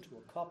benediction to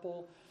a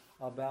couple,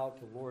 about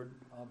the Lord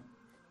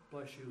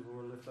bless you,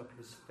 Lord lift up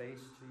His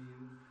face to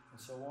you, and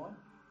so on.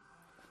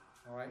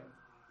 All right?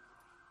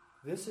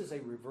 This is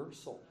a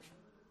reversal.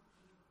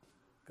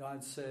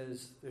 God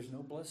says there's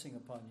no blessing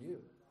upon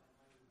you,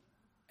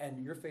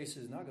 and your face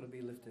is not going to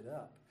be lifted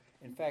up.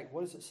 In fact,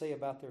 what does it say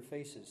about their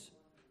faces?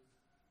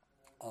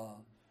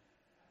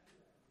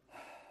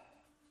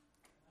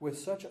 With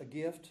such a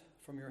gift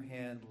from your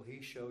hand will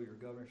He show, your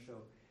governor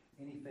show,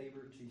 any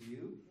favor to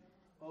you?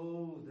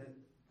 Oh, that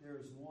there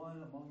is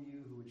one among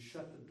you who would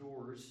shut the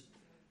doors,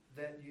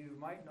 that you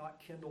might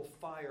not kindle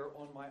fire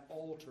on my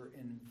altar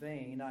in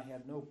vain. I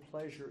have no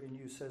pleasure in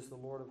you, says the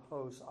Lord of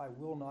hosts. I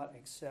will not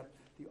accept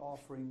the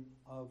offering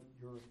of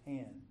your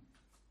hand.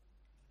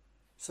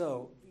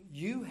 So,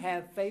 you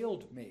have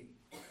failed me.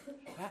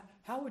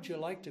 How would you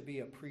like to be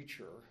a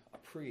preacher, a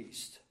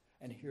priest,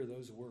 and hear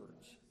those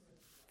words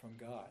from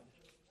God?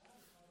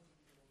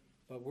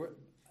 But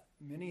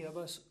many of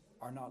us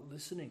are not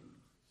listening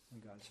when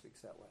God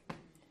speaks that way.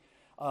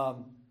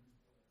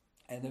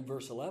 And then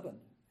verse 11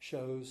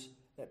 shows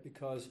that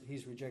because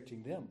He's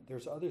rejecting them,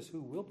 there's others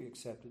who will be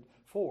accepted.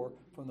 For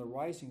from the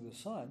rising of the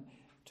sun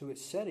to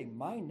its setting,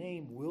 my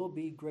name will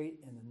be great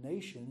in the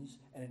nations,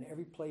 and in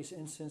every place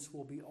incense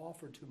will be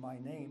offered to my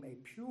name, a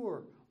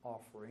pure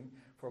offering,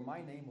 for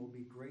my name will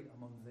be great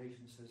among the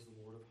nations, says the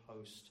Lord of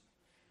hosts.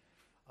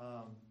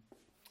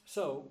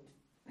 So,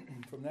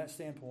 from that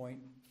standpoint,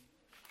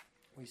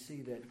 we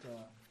see that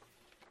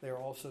they're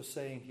also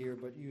saying here,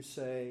 but you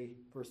say,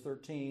 verse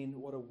 13,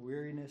 what a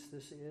weariness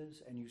this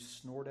is, and you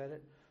snort at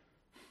it.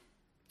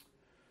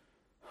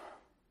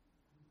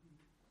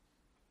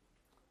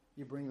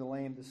 You bring the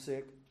lame, the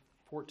sick.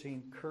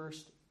 14,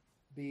 cursed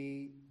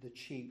be the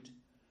cheat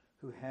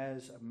who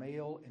has a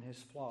male in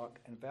his flock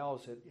and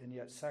vows it, and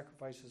yet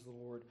sacrifices the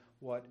Lord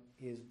what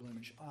is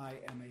blemish. I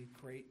am a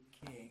great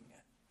king.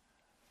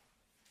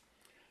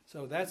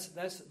 So that's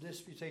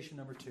disputation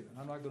number 2. And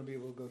I'm not going to be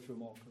able to go through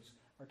them all because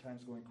our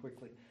time's going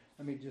quickly.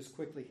 Let me just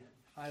quickly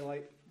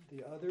highlight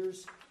the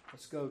others.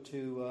 Let's go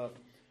to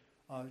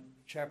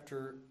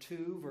chapter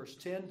 2, verse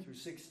 10 through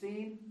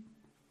 16.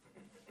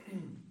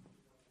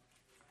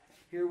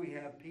 Here we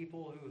have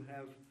people who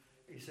have,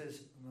 he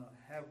says,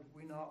 have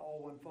we not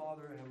all one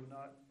Father? Have we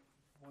not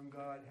one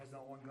God? Has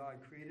not one God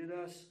created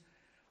us?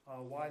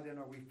 Why then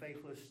are we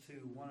faithless to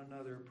one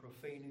another,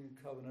 profaning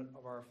the covenant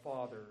of our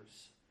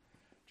fathers?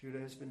 Judah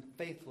has been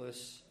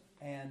faithless,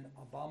 and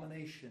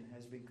abomination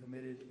has been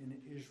committed in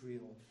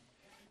Israel.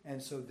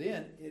 And so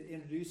then it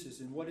introduces,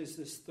 and what is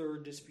this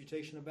third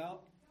disputation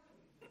about?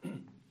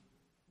 Marrying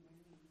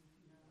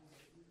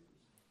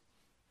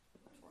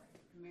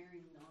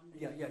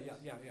non-believers.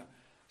 Yeah.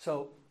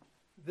 So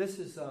this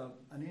is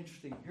an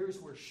interesting,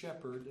 here's where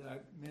Shepherd, that I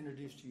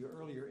introduced to you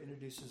earlier,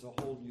 introduces a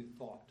whole new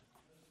thought.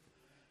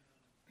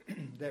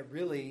 That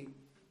really,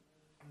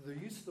 the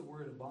use of the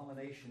word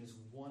abomination is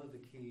one of the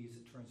keys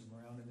that turns them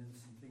around, and then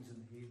some things in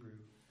the Hebrew.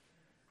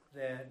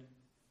 That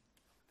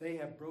they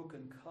have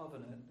broken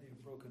covenant, they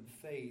have broken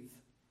faith,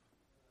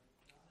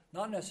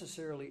 not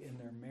necessarily in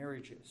their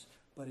marriages,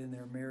 but in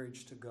their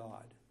marriage to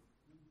God.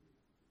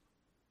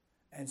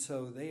 And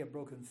so they have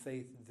broken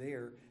faith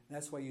there. And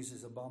that's why he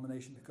uses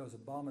abomination, because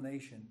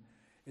abomination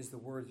is the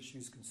word that's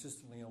used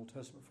consistently in the Old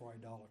Testament for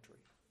idolatry.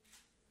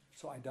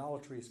 So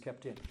idolatry is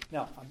kept in.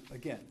 Now, I'm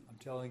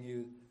telling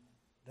you,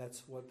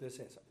 that's what this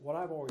is. What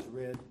I've always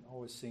read,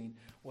 always seen,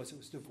 was it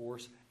was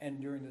divorce. And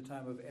during the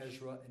time of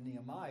Ezra and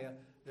Nehemiah,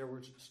 there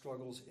were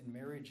struggles in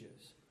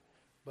marriages.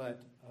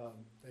 But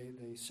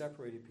they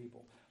separated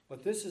people.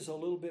 But this is a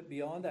little bit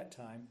beyond that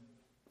time.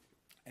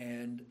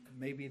 And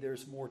maybe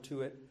there's more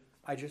to it.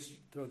 I just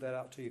throw that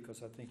out to you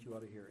because I think you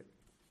ought to hear it.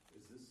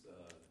 Is this,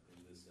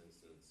 in this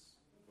instance,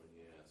 when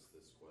he asked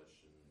this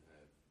question,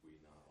 have we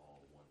not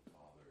all one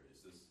Father,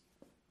 is this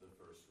the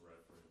first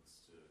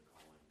reference to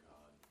calling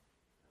God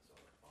as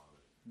our Father?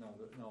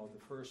 No.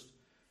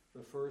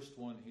 The first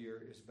one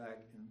here is back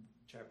in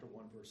chapter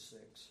 1, verse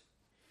 6.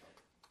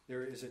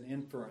 There is an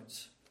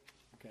inference.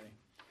 Okay,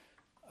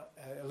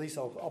 at least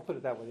I'll put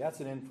it that way. That's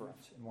an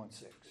inference in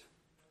 1:6.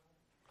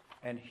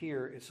 And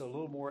here it's a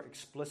little more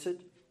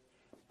explicit.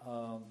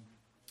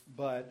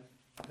 But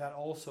that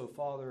also,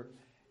 Father,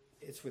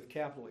 it's with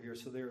capital here,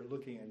 so they're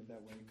looking at it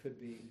that way. It could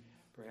be,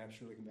 perhaps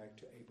you're looking back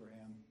to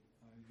Abraham.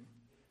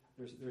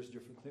 There's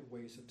different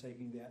ways of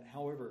taking that.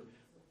 However,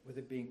 with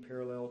it being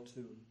parallel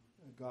to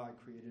God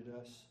created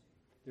us,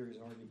 there is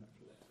argument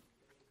for that.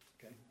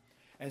 Okay,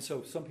 and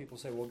so some people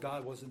say, well,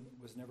 God was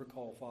never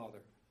called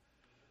Father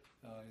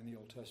in the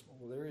Old Testament.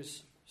 Well, there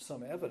is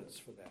some evidence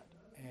for that,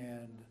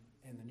 and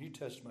in the New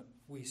Testament,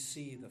 we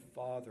see the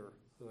fatherhood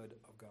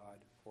of God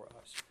for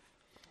us.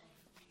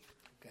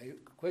 Okay,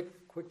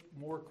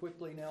 more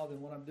quickly now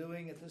than what I'm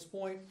doing at this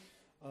point.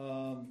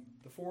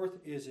 The fourth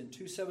is in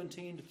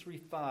 2:17 to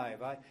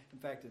 3:5. In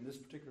fact, in this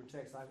particular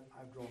text,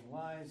 I've drawn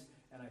lines,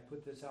 and I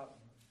put this out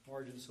in the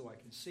margin so I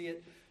can see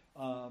it.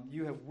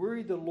 You have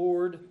wearied the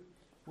Lord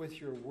with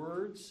your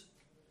words,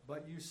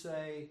 but you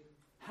say,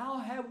 how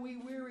have we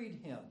wearied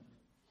him?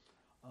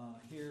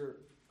 Here,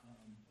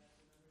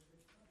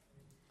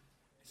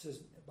 it says,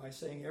 by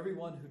saying,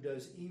 everyone who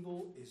does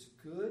evil is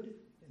good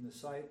in the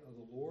sight of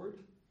the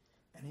Lord,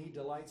 and he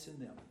delights in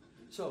them.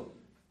 So,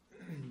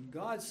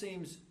 God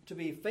seems to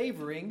be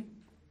favoring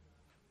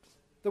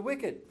the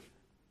wicked.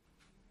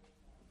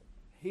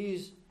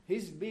 He's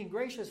being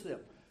gracious to them.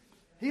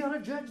 He ought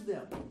to judge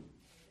them.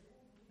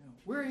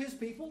 We're his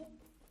people.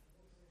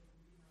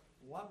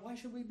 Why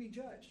should we be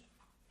judged?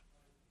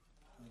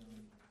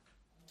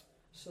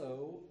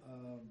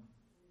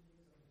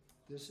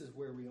 This is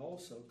where we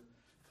also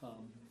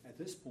come at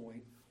this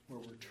point where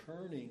we're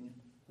turning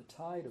the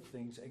tide of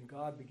things, and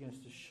God begins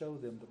to show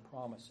them the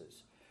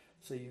promises.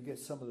 So you get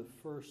some of the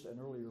first and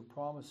earlier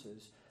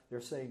promises.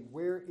 They're saying,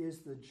 where is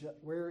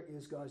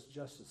God's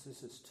justice?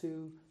 This is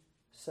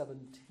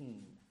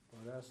 2:17,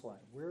 the last line.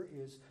 Where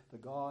is the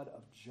God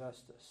of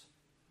justice?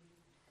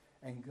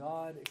 And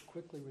God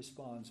quickly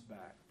responds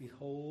back,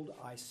 behold,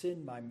 I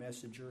send my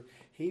messenger.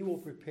 He will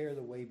prepare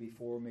the way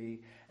before me.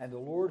 And the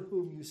Lord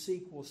whom you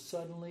seek will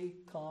suddenly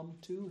come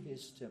to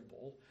his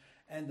temple.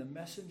 And the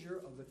messenger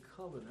of the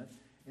covenant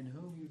in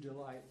whom you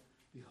delight,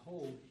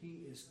 behold,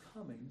 he is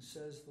coming,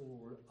 says the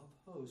Lord of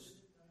hosts.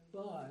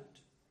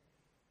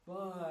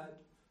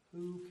 But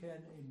who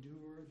can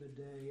endure the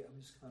day of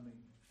his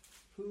coming?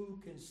 Who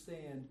can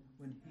stand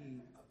when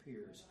he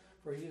appears?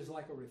 For he is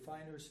like a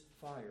refiner's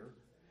fire,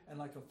 and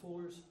like a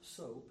fuller's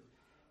soap.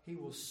 He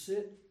will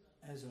sit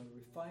as a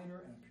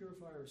refiner and a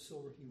purifier of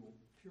silver. He will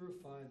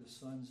purify the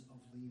sons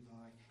of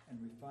Levi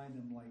and refine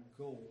them like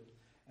gold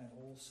and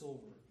all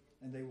silver.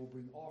 And they will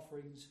bring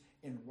offerings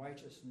in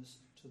righteousness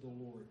to the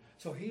Lord.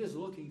 So he is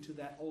looking to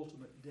that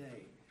ultimate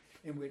day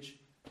in which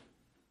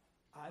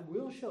I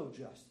will show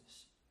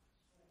justice.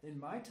 In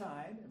my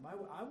time,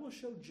 I will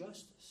show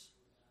justice.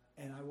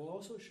 And I will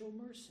also show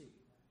mercy.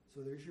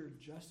 So there's your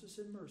justice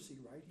and mercy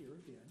right here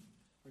again.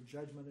 Or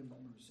judgment and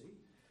mercy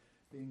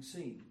being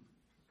seen.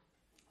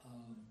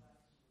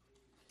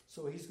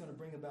 So he's going to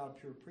bring about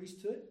a pure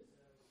priesthood.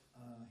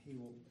 He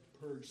will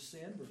purge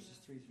sin, verses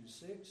 3 through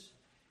 6.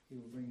 He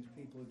will bring his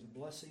people into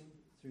blessing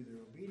through their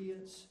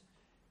obedience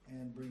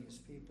and bring his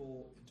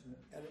people into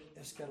an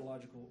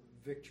eschatological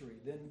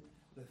victory. Then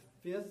the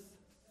fifth,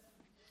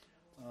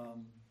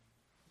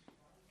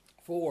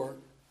 for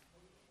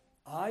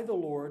I, the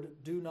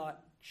Lord, do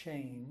not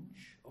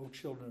change, O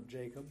children of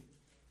Jacob,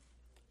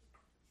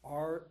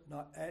 are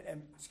not,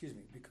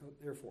 because,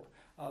 therefore.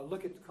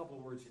 Look at a couple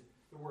of words here.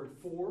 The word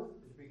for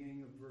at the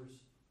beginning of verse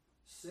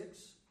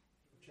 6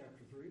 of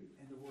chapter 3,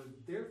 and the word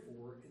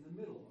therefore in the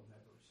middle of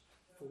that verse.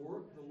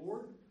 For the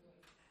Lord,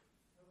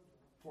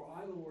 for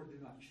I, the Lord, do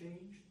not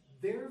change.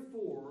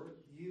 Therefore,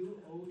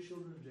 you, O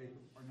children of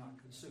Jacob, are not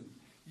consumed.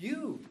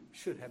 You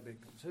should have been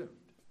consumed.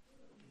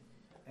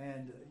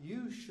 And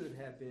you should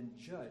have been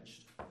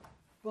judged.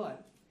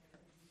 But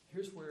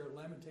here's where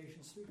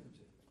Lamentations 3 comes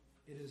in.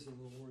 It is the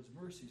Lord's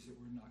mercies that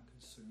we're not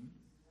consumed,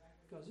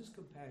 because his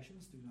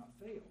compassions do not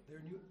fail.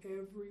 They're new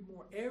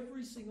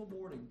every single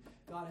morning.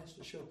 God has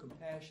to show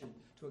compassion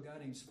to a guy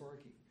named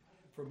Sparky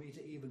for me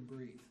to even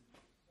breathe.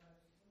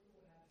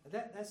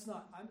 That's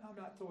not. I'm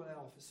not throwing that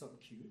off as something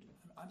cute.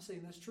 I'm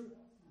saying that's true.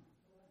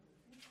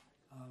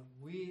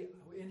 We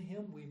in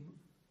Him we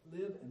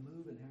live and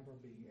move and have our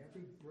being.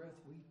 Every breath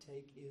we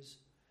take is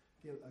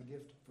a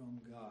gift from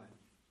God.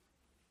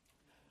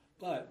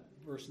 But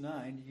verse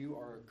 9, you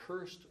are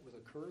accursed with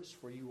a curse,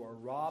 for you are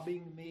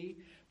robbing me.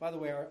 By the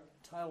way, our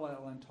title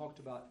outline talked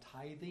about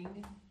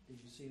tithing. Did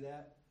you see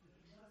that?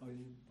 Oh,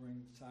 you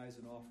bring tithes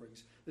and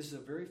offerings. This is a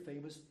very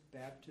famous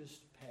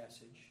Baptist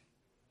passage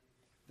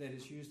that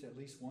is used at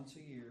least once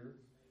a year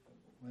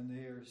when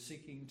they are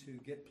seeking to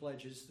get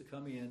pledges to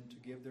come in to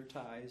give their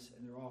tithes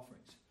and their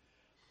offerings.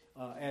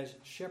 As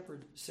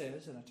Shepherd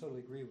says, and I totally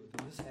agree with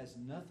him, this has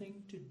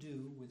nothing to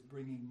do with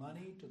bringing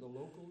money to the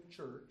local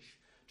church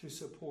to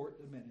support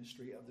the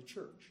ministry of the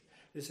church.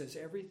 This has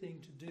everything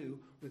to do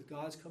with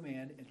God's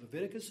command in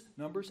Leviticus,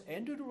 Numbers,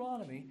 and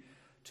Deuteronomy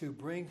to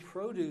bring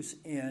produce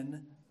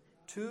in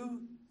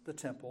to the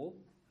temple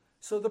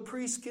so the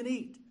priests can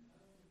eat.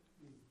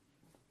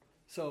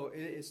 So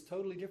it's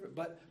totally different.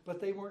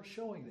 But they weren't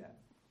showing that.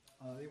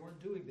 They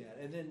weren't doing that.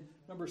 And then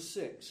number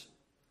 6,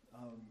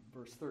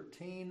 verse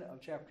 13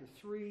 of chapter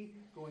 3,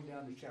 going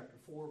down to chapter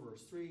 4,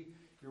 verse 3.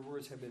 Your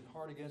words have been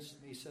hard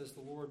against me, says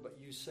the Lord, but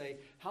you say,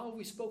 how have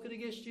we spoken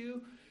against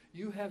you?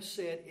 You have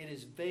said, it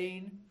is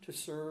vain to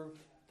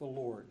serve the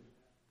Lord.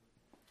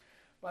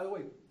 By the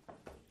way,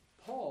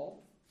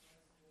 Paul,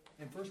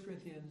 in 1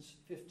 Corinthians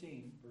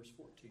 15, verse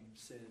 14,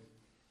 said,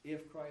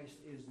 if Christ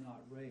is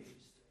not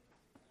raised,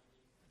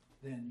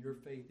 then your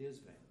faith is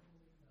vain.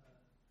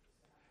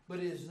 But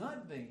it is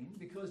not vain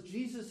because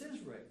Jesus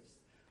is raised.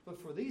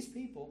 But for these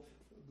people,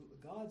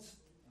 God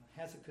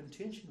has a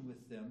contention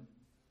with them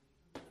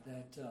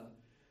that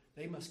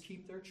they must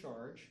keep their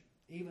charge,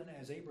 even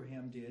as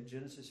Abraham did,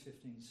 Genesis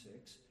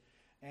 15:6.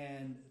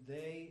 And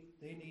they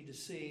need to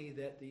see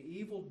that the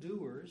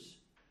evildoers,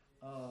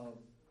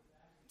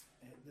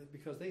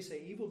 because they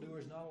say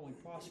evildoers not only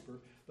prosper,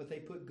 but they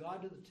put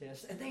God to the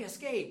test and they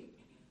escape.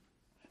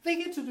 They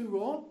get to do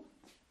wrong.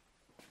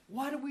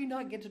 Why do we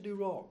not get to do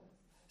wrong?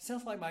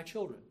 Sounds like my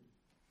children.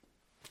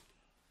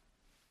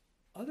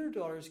 Other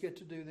daughters get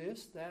to do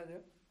this,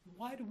 that.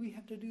 Why do we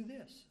have to do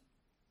this?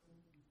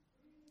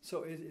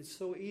 So it's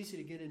so easy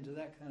to get into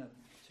that kind of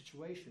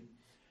situation.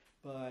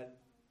 But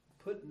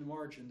put in the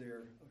margin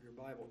there of your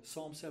Bible,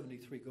 Psalm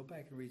 73. Go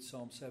back and read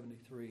Psalm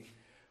 73,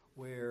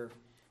 where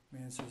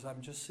man says,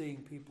 I'm just seeing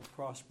people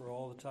prosper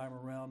all the time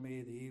around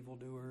me, the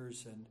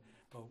evildoers,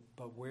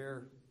 but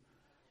where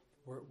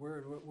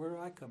do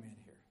I come in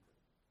here?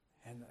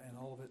 And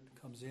all of it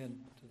comes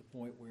in to the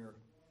point where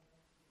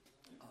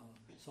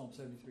Psalm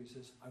 73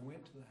 says, I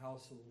went to the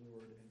house of the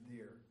Lord, and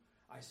there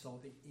I saw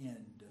the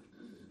end.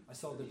 I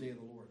saw the day of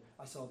the Lord.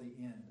 I saw the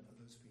end of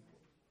those people.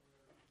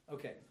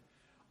 Okay.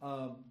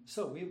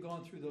 So we've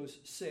gone through those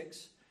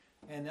 6,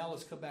 and now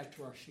let's come back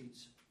to our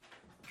sheets.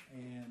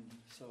 And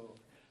so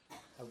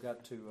I've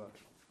got to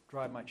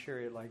drive my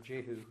chariot like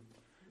Jehu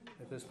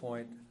at this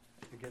point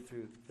to get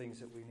through the things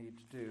that we need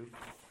to do.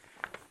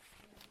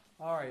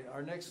 All right,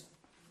 our next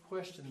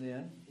question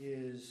then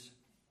is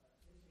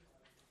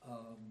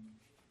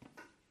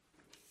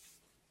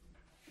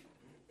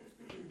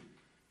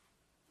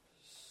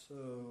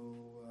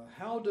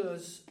how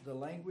does the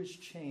language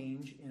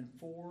change in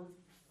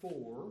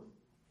 4:4?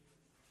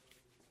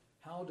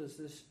 How does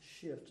this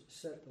shift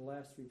set the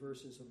last 3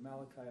 verses of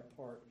Malachi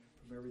apart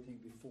from everything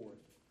before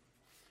it?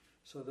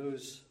 So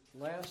those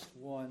last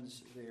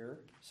ones there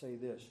say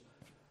this.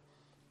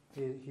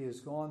 He has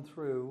gone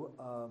through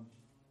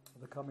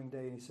the coming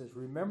day, and he says,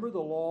 remember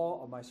the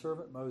law of my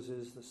servant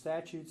Moses, the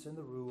statutes and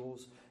the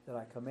rules that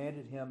I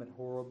commanded him at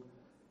Horeb,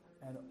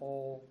 and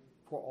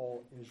for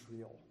all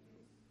Israel.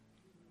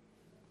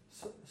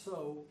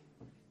 So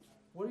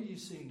what are you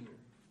seeing here?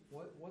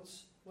 What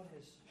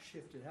has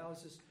shifted? How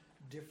is this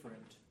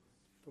different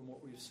from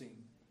what we've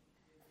seen?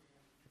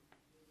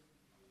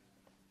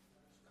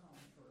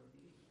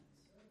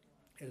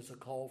 It is a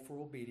call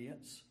for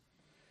obedience.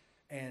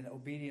 And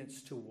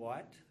obedience to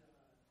what?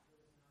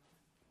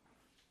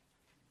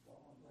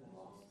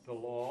 The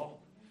law.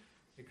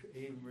 It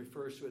even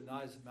refers to it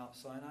not as Mount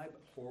Sinai,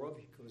 but Horeb.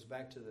 It goes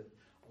back to the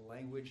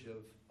language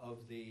of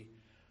the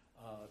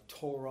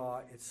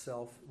Torah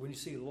itself. When you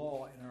see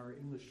law in our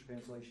English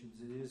translations,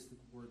 it is the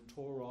word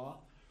Torah,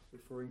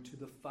 referring to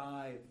the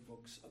 5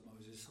 books of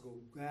Moses. So go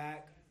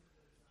back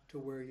to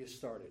where you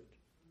started.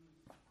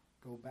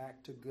 Go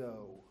back to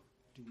go.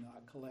 Do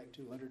not collect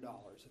 $200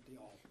 at the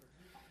altar.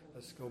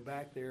 Let's go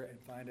back there and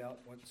find out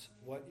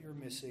what you're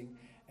missing,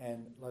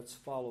 and let's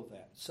follow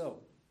that.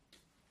 So,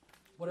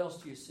 what else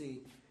do you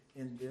see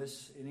in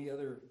this? Any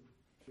other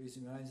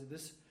reason behind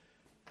this?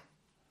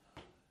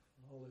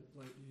 I'll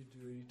let you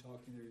do any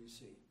talking there you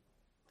see.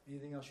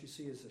 Anything else you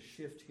see as a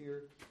shift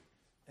here,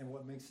 and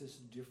what makes this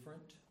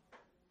different?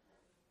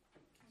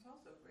 There's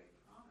also a great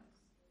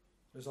promise.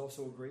 There's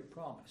also a great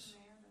promise.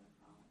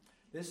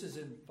 This is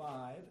in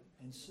 5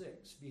 and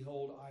 6.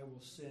 Behold, I will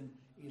send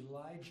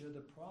Elijah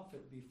the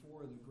prophet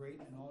before the great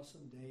and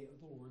awesome day of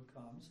the Lord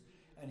comes,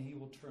 and he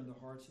will turn the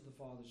hearts of the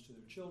fathers to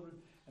their children,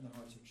 and the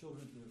hearts of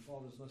children to their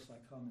fathers, lest I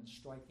come and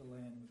strike the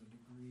land with a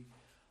degree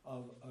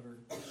of utter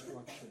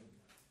destruction.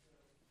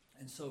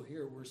 And so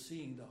here we're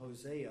seeing the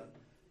Hosea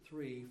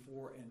 3,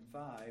 4, and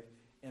 5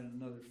 in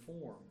another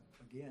form,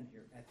 again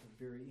here at the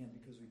very end,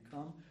 because we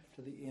come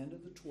to the end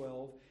of the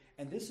 12,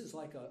 and this is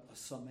like a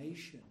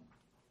summation.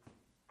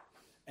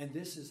 And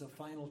this is a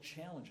final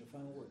challenge, a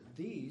final word.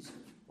 These,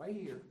 right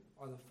here,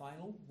 are the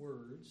final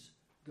words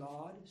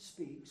God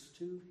speaks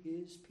to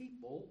his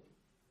people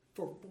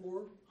for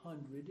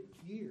 400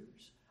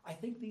 years. I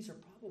think these are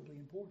probably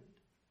important.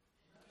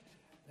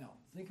 Now,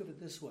 think of it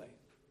this way.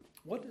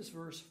 What does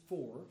verse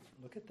 4,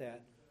 look at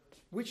that,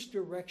 which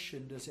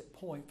direction does it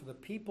point for the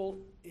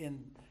people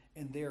in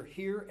their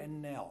here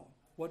and now?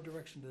 What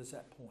direction does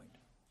that point?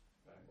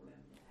 Backward.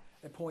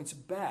 It points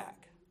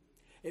back.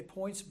 It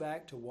points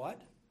back to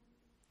what?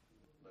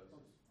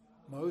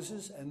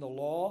 Moses and the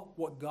law,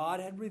 what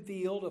God had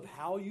revealed of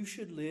how you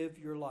should live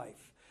your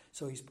life.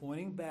 So he's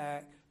pointing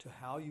back to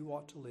how you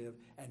ought to live,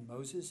 and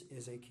Moses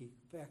is a key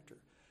factor.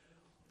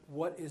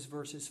 What is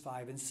verses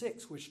 5 and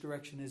 6? Which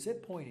direction is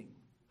it pointing?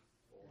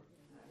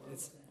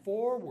 It's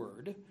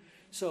forward.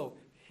 So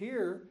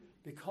here,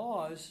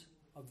 because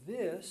of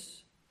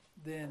this,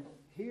 then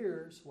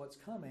here's what's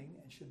coming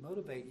and should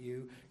motivate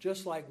you.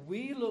 Just like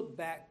we look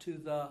back to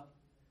the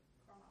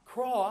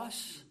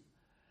cross,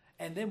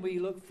 and then we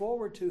look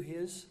forward to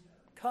his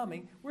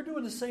coming, we're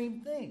doing the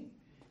same thing.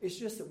 It's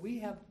just that we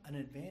have an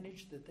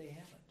advantage that they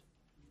haven't.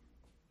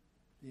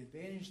 The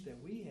advantage that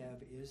we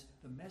have is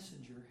the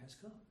messenger has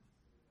come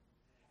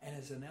and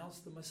has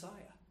announced the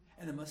Messiah.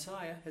 And the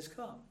Messiah has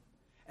come.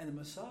 And the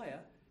Messiah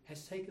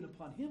has taken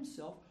upon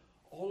himself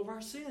all of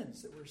our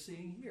sins that we're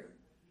seeing here,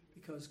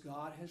 because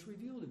God has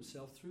revealed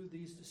himself through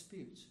these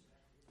disputes.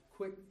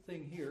 Quick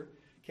thing here.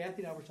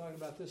 Kathy and I were talking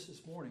about this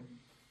morning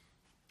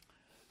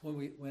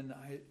when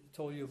I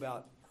told you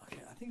about,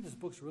 I think this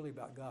book's really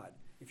about God.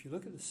 If you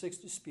look at the 6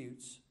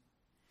 disputes,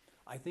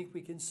 I think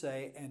we can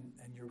say, and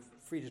you're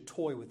free to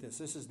toy with this.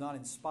 This is not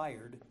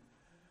inspired,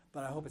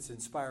 but I hope it's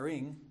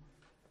inspiring.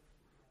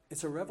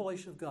 It's a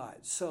revelation of God.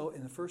 So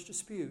in the first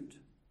dispute,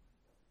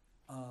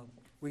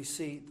 we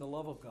see the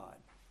love of God,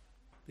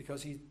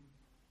 because he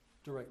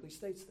directly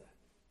states that.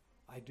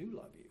 I do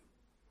love you.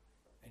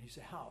 And you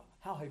say, how?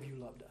 How have you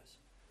loved us?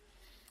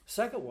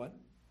 Second one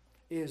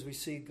is we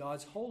see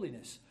God's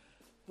holiness.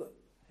 But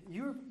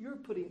you're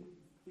polluting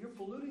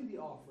the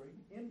offering,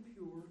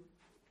 impure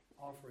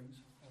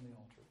offerings on the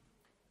altar.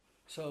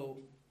 So,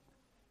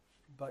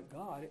 but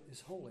God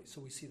is holy.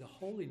 So we see the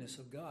holiness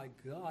of God.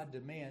 God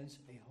demands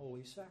a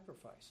holy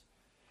sacrifice.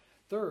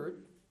 Third,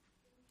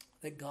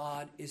 that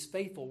God is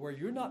faithful. Where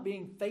you're not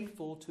being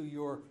faithful to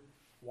your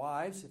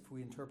wives, if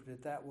we interpret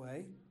it that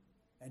way,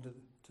 and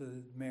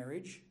to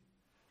marriage,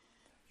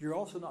 you're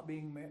also not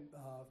being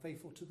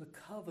faithful to the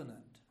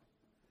covenant.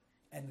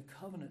 And the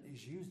covenant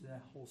is used in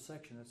that whole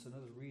section. That's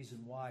another reason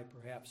why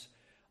perhaps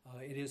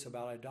it is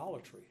about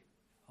idolatry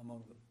among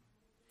them.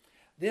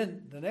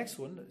 Then the next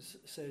one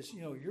says,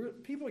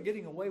 people are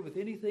getting away with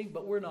anything,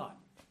 but we're not.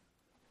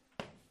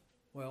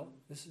 Well,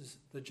 this is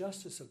the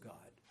justice of God.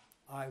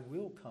 I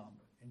will come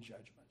in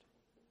judgment.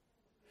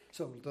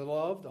 So the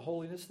love, the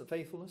holiness, the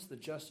faithfulness, the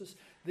justice.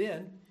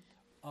 Then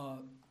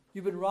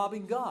you've been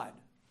robbing God.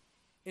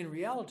 In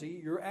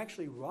reality, you're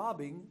actually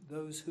robbing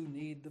those who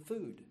need the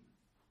food.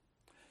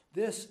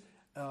 This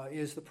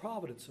is the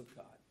providence of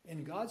God.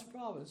 In God's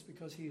providence,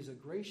 because he is a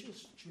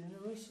gracious,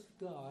 generous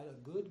God,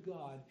 a good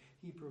God,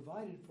 he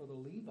provided for the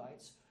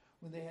Levites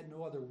when they had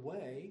no other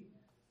way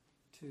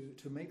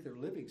to make their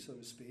living, so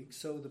to speak.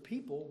 So the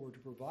people were to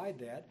provide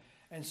that.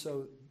 And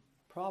so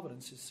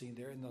providence is seen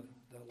there. And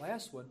the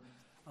last one,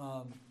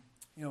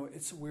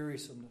 it's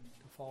wearisome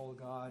to follow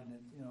God. And,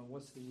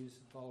 what's the use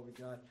of following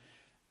God?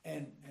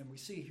 And we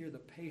see here the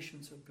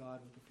patience of God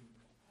with the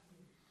people.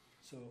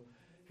 So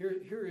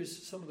here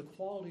is some of the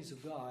qualities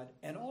of God,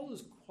 and all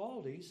those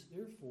qualities,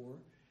 therefore,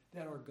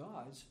 that are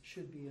God's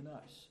should be in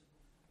us.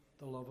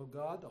 The love of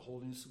God, the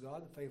holiness of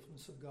God, the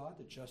faithfulness of God,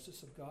 the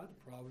justice of God,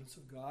 the providence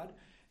of God,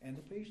 and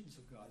the patience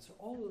of God. So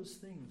all those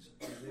things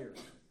are there.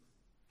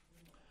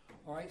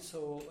 All right,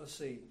 so let's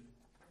see.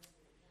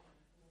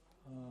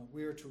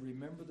 We are to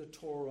remember the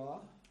Torah.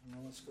 Now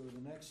let's go to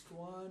the next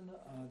one.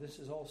 This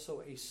is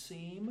also a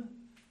seam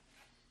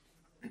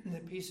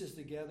that pieces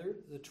together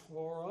the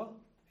Torah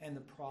and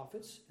the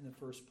prophets in the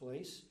first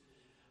place,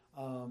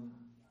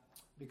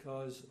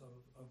 because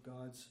of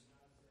God's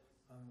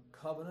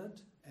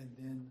covenant, and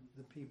then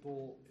the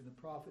people in the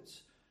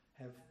prophets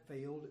have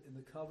failed in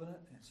the covenant,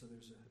 and so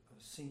there's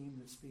a seam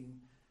that's being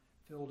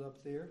filled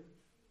up there.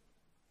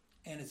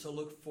 And it's a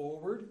look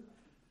forward.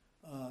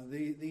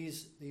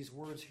 These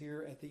words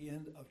here at the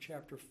end of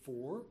chapter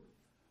 4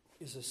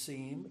 is a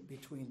seam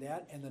between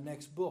that and the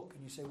next book.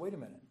 And you say, wait a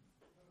minute.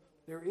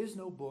 There is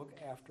no book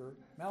after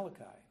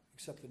Malachi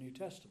except the New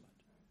Testament.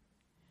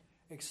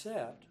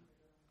 Except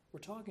we're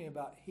talking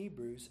about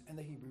Hebrews and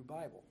the Hebrew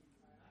Bible.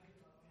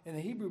 In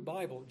the Hebrew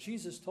Bible,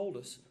 Jesus told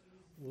us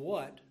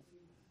what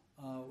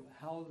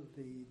how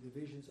the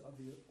divisions of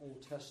the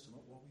Old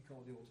Testament, what we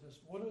call the Old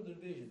Testament, what are the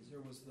divisions?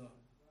 There was the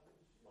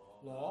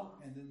law,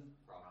 and then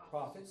the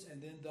prophets,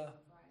 and then the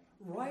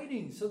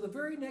writings. So the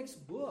very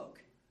next book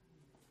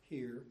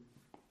here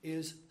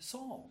is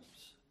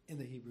Psalms in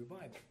the Hebrew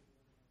Bible.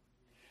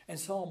 And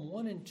Psalm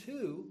 1 and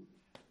 2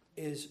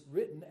 is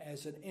written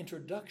as an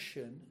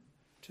introduction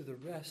to the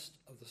rest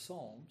of the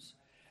Psalms.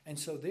 And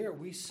so there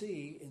we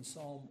see in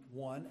Psalm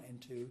 1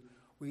 and 2,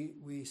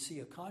 we see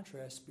a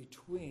contrast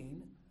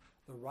between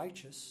the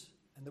righteous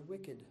and the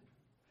wicked,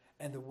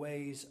 and the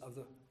ways of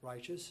the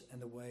righteous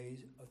and the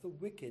ways of the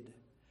wicked,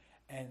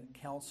 and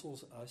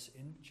counsels us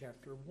in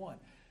chapter 1.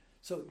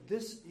 So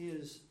this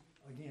is,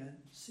 again,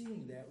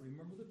 seeing that.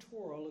 Remember the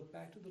Torah, look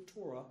back to the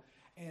Torah,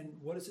 and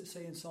what does it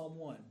say in Psalm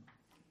 1?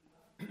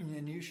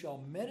 And you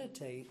shall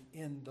meditate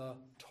in the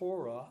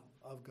Torah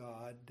of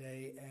God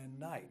day and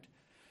night.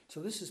 So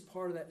this is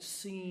part of that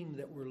scene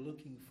that we're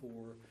looking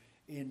for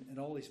in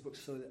all these books,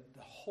 so that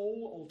the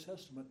whole Old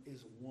Testament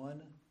is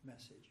one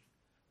message,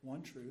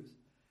 one truth,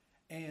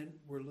 and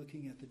we're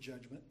looking at the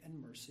judgment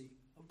and mercy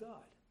of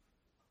God.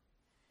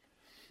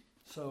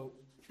 So,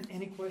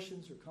 any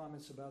questions or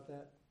comments about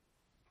that?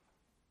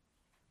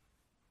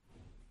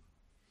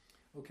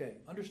 Okay,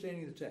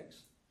 understanding the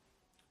text.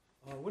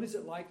 When is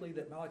it likely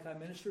that Malachi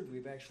ministered?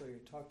 We've actually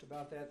talked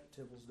about that. The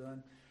temple's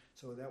done,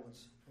 so that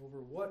one's over.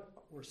 What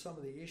were some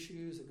of the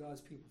issues that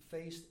God's people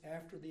faced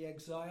after the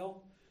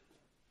exile?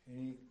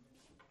 Any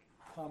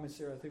comments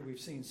there? I think we've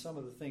seen some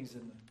of the things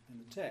in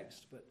the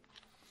text, but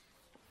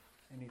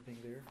anything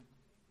there?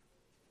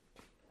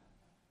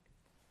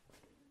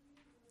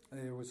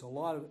 There was a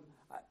lot of...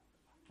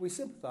 we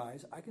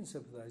sympathize. I can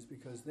sympathize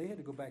because they had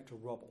to go back to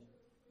rubble,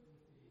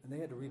 and they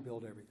had to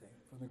rebuild everything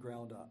from the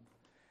ground up.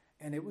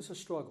 And it was a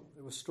struggle.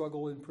 It was a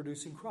struggle in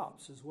producing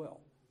crops as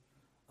well.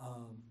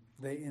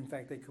 In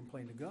fact, they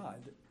complained to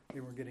God that they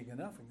weren't getting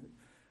enough. And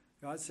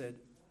God said,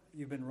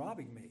 "You've been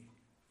robbing me.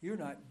 You're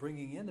not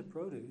bringing in the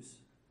produce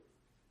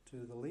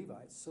to the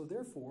Levites. So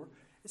therefore,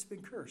 it's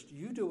been cursed.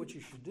 You do what you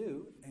should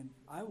do, and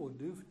I will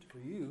do for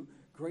you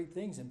great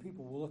things." And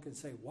people will look and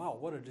say, "Wow,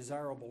 what a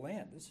desirable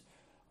land. It's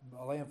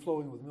a land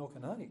flowing with milk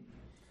and honey."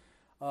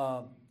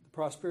 The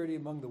prosperity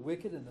among the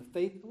wicked and the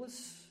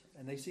faithless,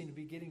 and they seem to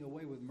be getting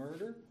away with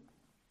murder.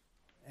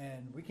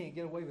 And we can't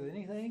get away with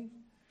anything.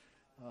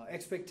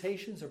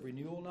 Expectations of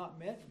renewal not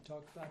met. We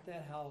talked about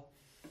that, how,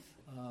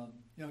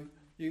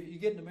 you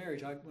get into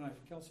marriage. When I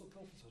counsel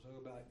couples, I talk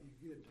about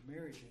you get into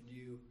marriage and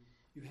you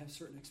have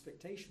certain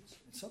expectations.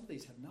 And some of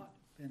these have not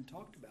been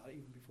talked about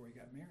even before you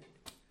got married.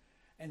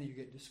 And you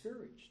get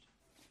discouraged.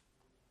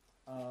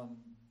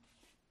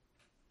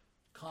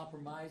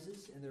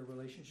 Compromises in their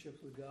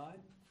relationships with God.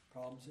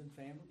 Problems in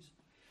families.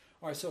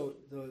 All right, so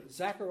the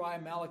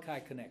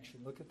Zechariah-Malachi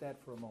connection. Look at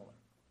that for a moment.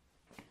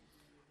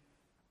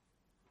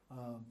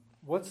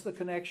 What's the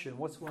connection?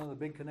 What's one of the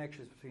big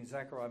connections between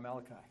Zechariah and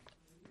Malachi?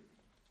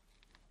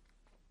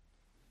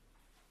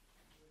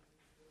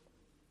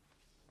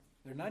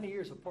 They're 90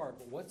 years apart,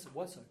 but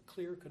what's a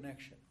clear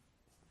connection?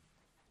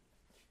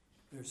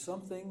 There's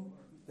something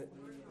that...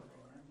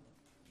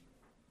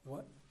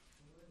 What?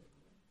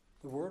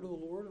 The word of the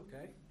Lord,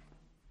 okay.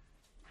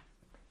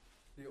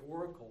 The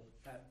oracle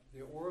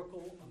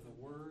of the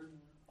word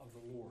of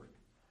the Lord.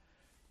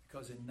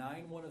 Because in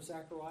 9:1 of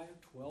Zechariah,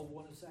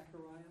 12:1 of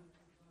Zechariah,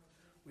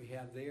 we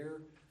have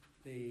there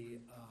the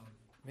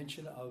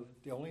mention of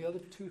the only other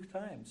 2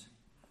 times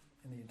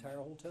in the entire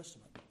Old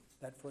Testament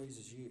that phrase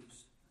is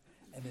used.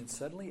 And then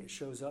suddenly it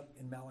shows up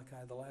in Malachi,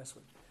 the last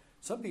one.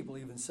 Some people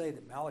even say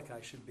that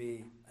Malachi should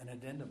be an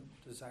addendum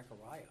to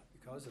Zechariah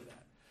because of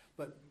that.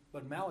 But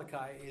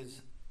Malachi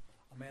is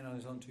a man on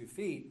his own 2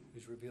 feet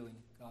who's revealing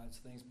God's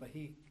things, but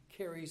he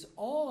carries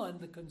on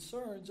the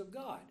concerns of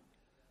God.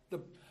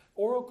 The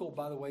oracle,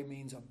 by the way,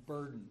 means a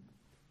burden.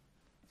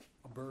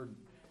 A burden.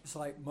 It's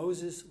like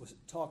Moses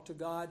talked to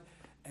God,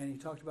 and he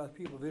talked about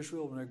the people of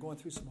Israel when they're going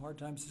through some hard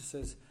times. He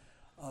says,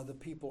 the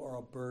people are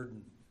a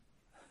burden.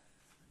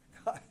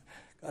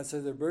 God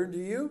says, they're a burden to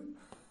you?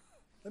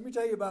 Let me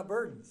tell you about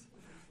burdens.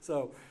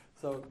 So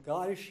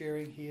God is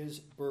sharing his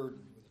burden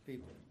with the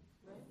people.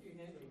 Matthew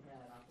Henry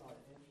had, I thought,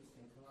 an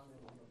interesting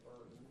comment on the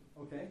burden.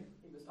 Okay.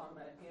 He was talking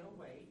about it in a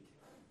weight,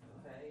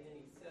 okay,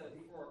 and he said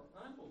for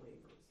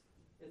unbelievers,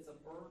 it's a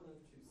burden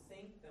to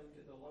sink them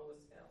to the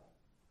lowest hell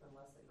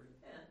unless they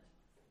repent.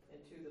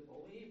 And to the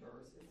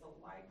believers, it's a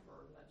light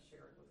burden that's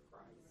shared with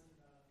Christ.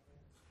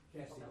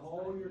 Casting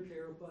all your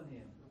care upon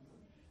him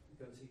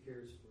because he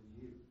cares for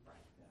you.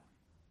 Right. Yeah.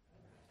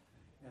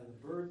 Now the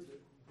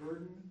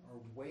burden or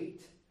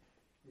weight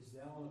is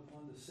down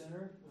upon the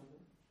sinner,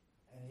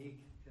 and he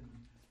can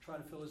try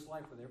to fill his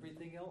life with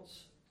everything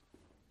else,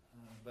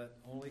 but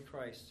only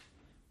Christ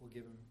will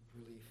give him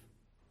relief.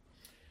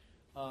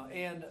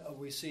 And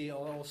we see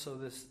also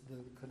the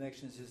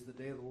connections is the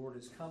day of the Lord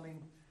is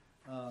coming,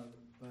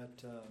 but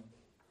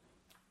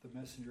the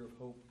messenger of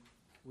hope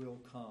will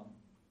come.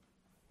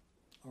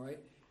 All right.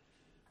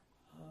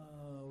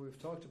 We've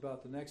talked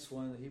about the next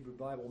one, the Hebrew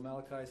Bible.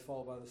 Malachi is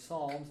followed by the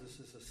Psalms. This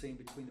is a scene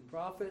between the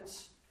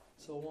prophets,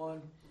 so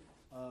on.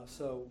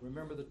 So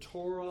remember the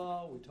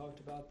Torah, we talked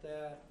about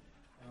that.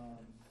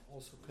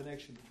 Also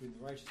connection between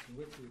the righteous and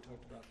wicked, we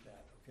talked about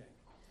that. Okay.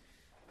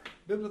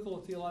 Biblical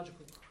and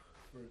theological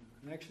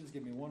connections,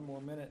 give me one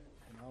more minute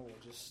and I will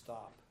just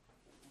stop.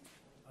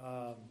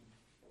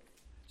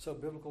 So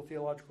biblical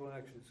theological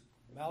connections.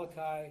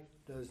 Malachi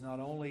does not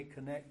only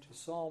connect to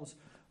Psalms,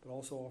 but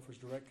also offers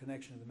direct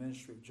connection to the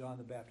ministry of John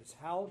the Baptist.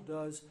 How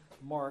does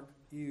Mark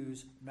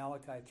use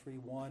Malachi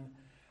 3:1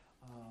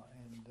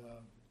 and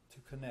to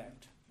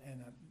connect?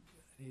 And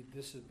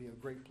this would be a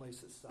great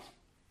place to stop.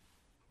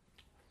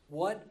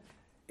 What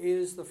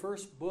is the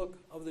first book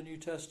of the New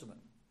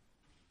Testament?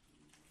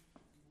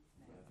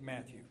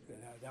 Matthew.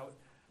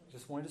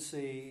 Just wanted to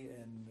see,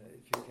 and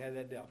if you had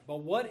that down.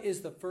 But what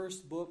is the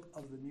first book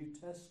of the New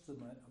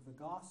Testament, of the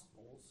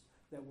Gospels,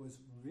 that was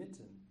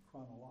written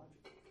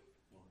chronologically?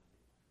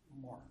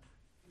 Mark.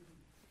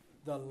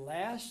 The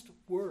last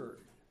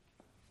word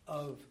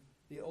of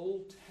the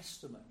Old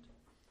Testament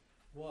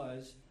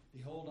was,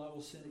 "Behold, I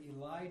will send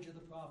Elijah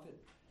the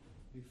prophet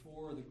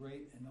before the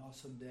great and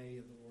awesome day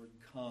of the Lord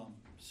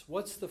comes."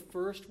 What's the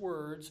first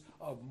words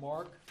of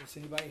Mark? Does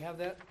anybody have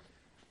that?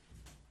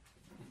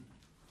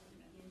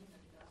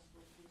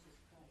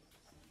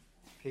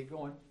 Keep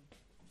going.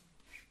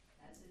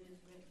 As it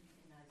is written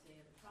in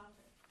Isaiah the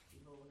prophet,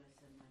 "Behold, I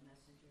send my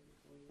messenger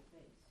before your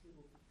face, who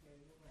will prepare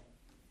your way.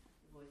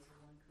 The voice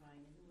of one crying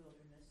in the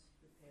wilderness,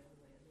 prepare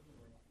the way of the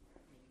Lord,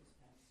 make his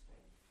path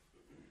straight."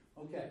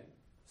 Okay,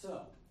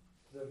 so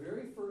the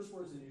very first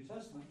words in the New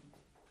Testament,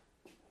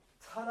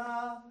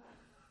 ta-da!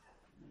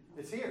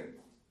 It's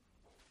here.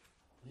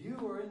 You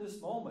are in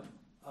this moment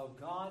of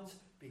God's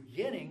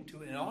beginning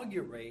to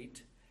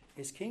inaugurate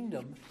his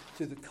kingdom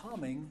through the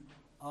coming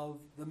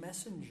of the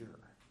messenger.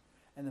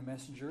 And the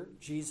messenger,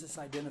 Jesus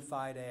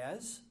identified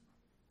as,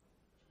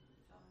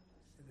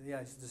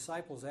 his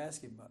disciples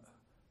ask him,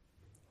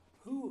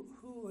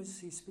 who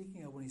is he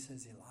speaking of when he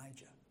says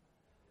Elijah?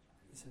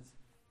 He says,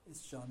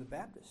 it's John the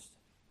Baptist,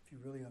 if you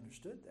really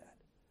understood that.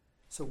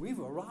 So we've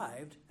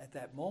arrived at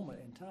that moment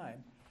in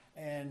time,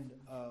 and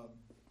I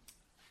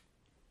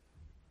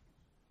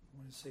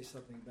want to say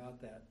something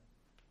about that.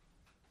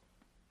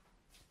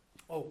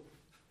 Oh,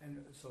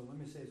 and so let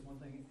me say this one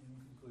thing in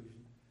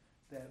conclusion,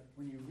 that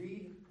when you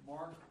read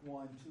Mark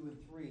 1, 2, and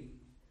 3,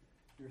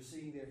 you're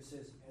seeing there it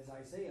says, as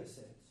Isaiah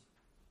says.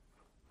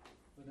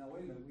 But now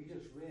wait a minute, we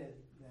just read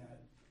that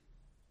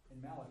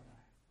in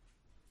Malachi.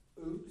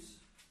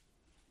 Oops.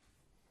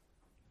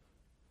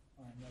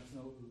 All right, that's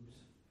no oops.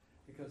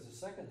 Because the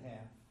second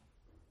half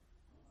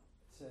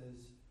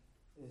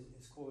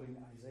is quoting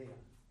Isaiah.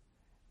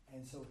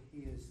 And so he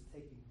is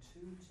taking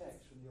two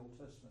texts from the Old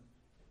Testament,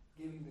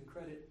 giving the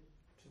credit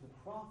to the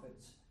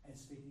prophets and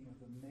speaking of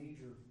the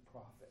major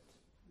prophet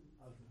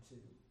of the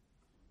two.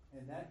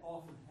 And that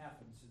often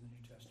happens in the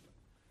New Testament.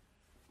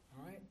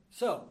 All right?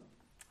 So,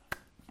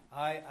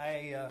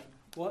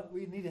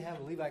 we need to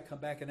have Levi come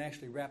back and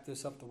actually wrap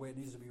this up the way it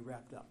needs to be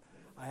wrapped up.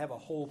 I have a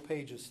whole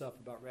page of stuff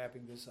about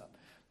wrapping this up.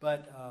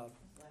 But, oh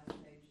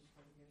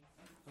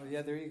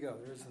yeah, there you go.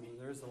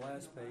 There's the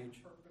last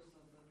page.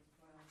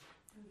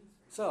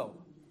 So,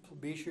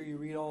 be sure you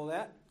read all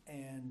that,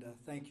 and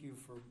thank you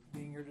for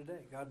being here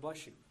today. God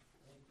bless you.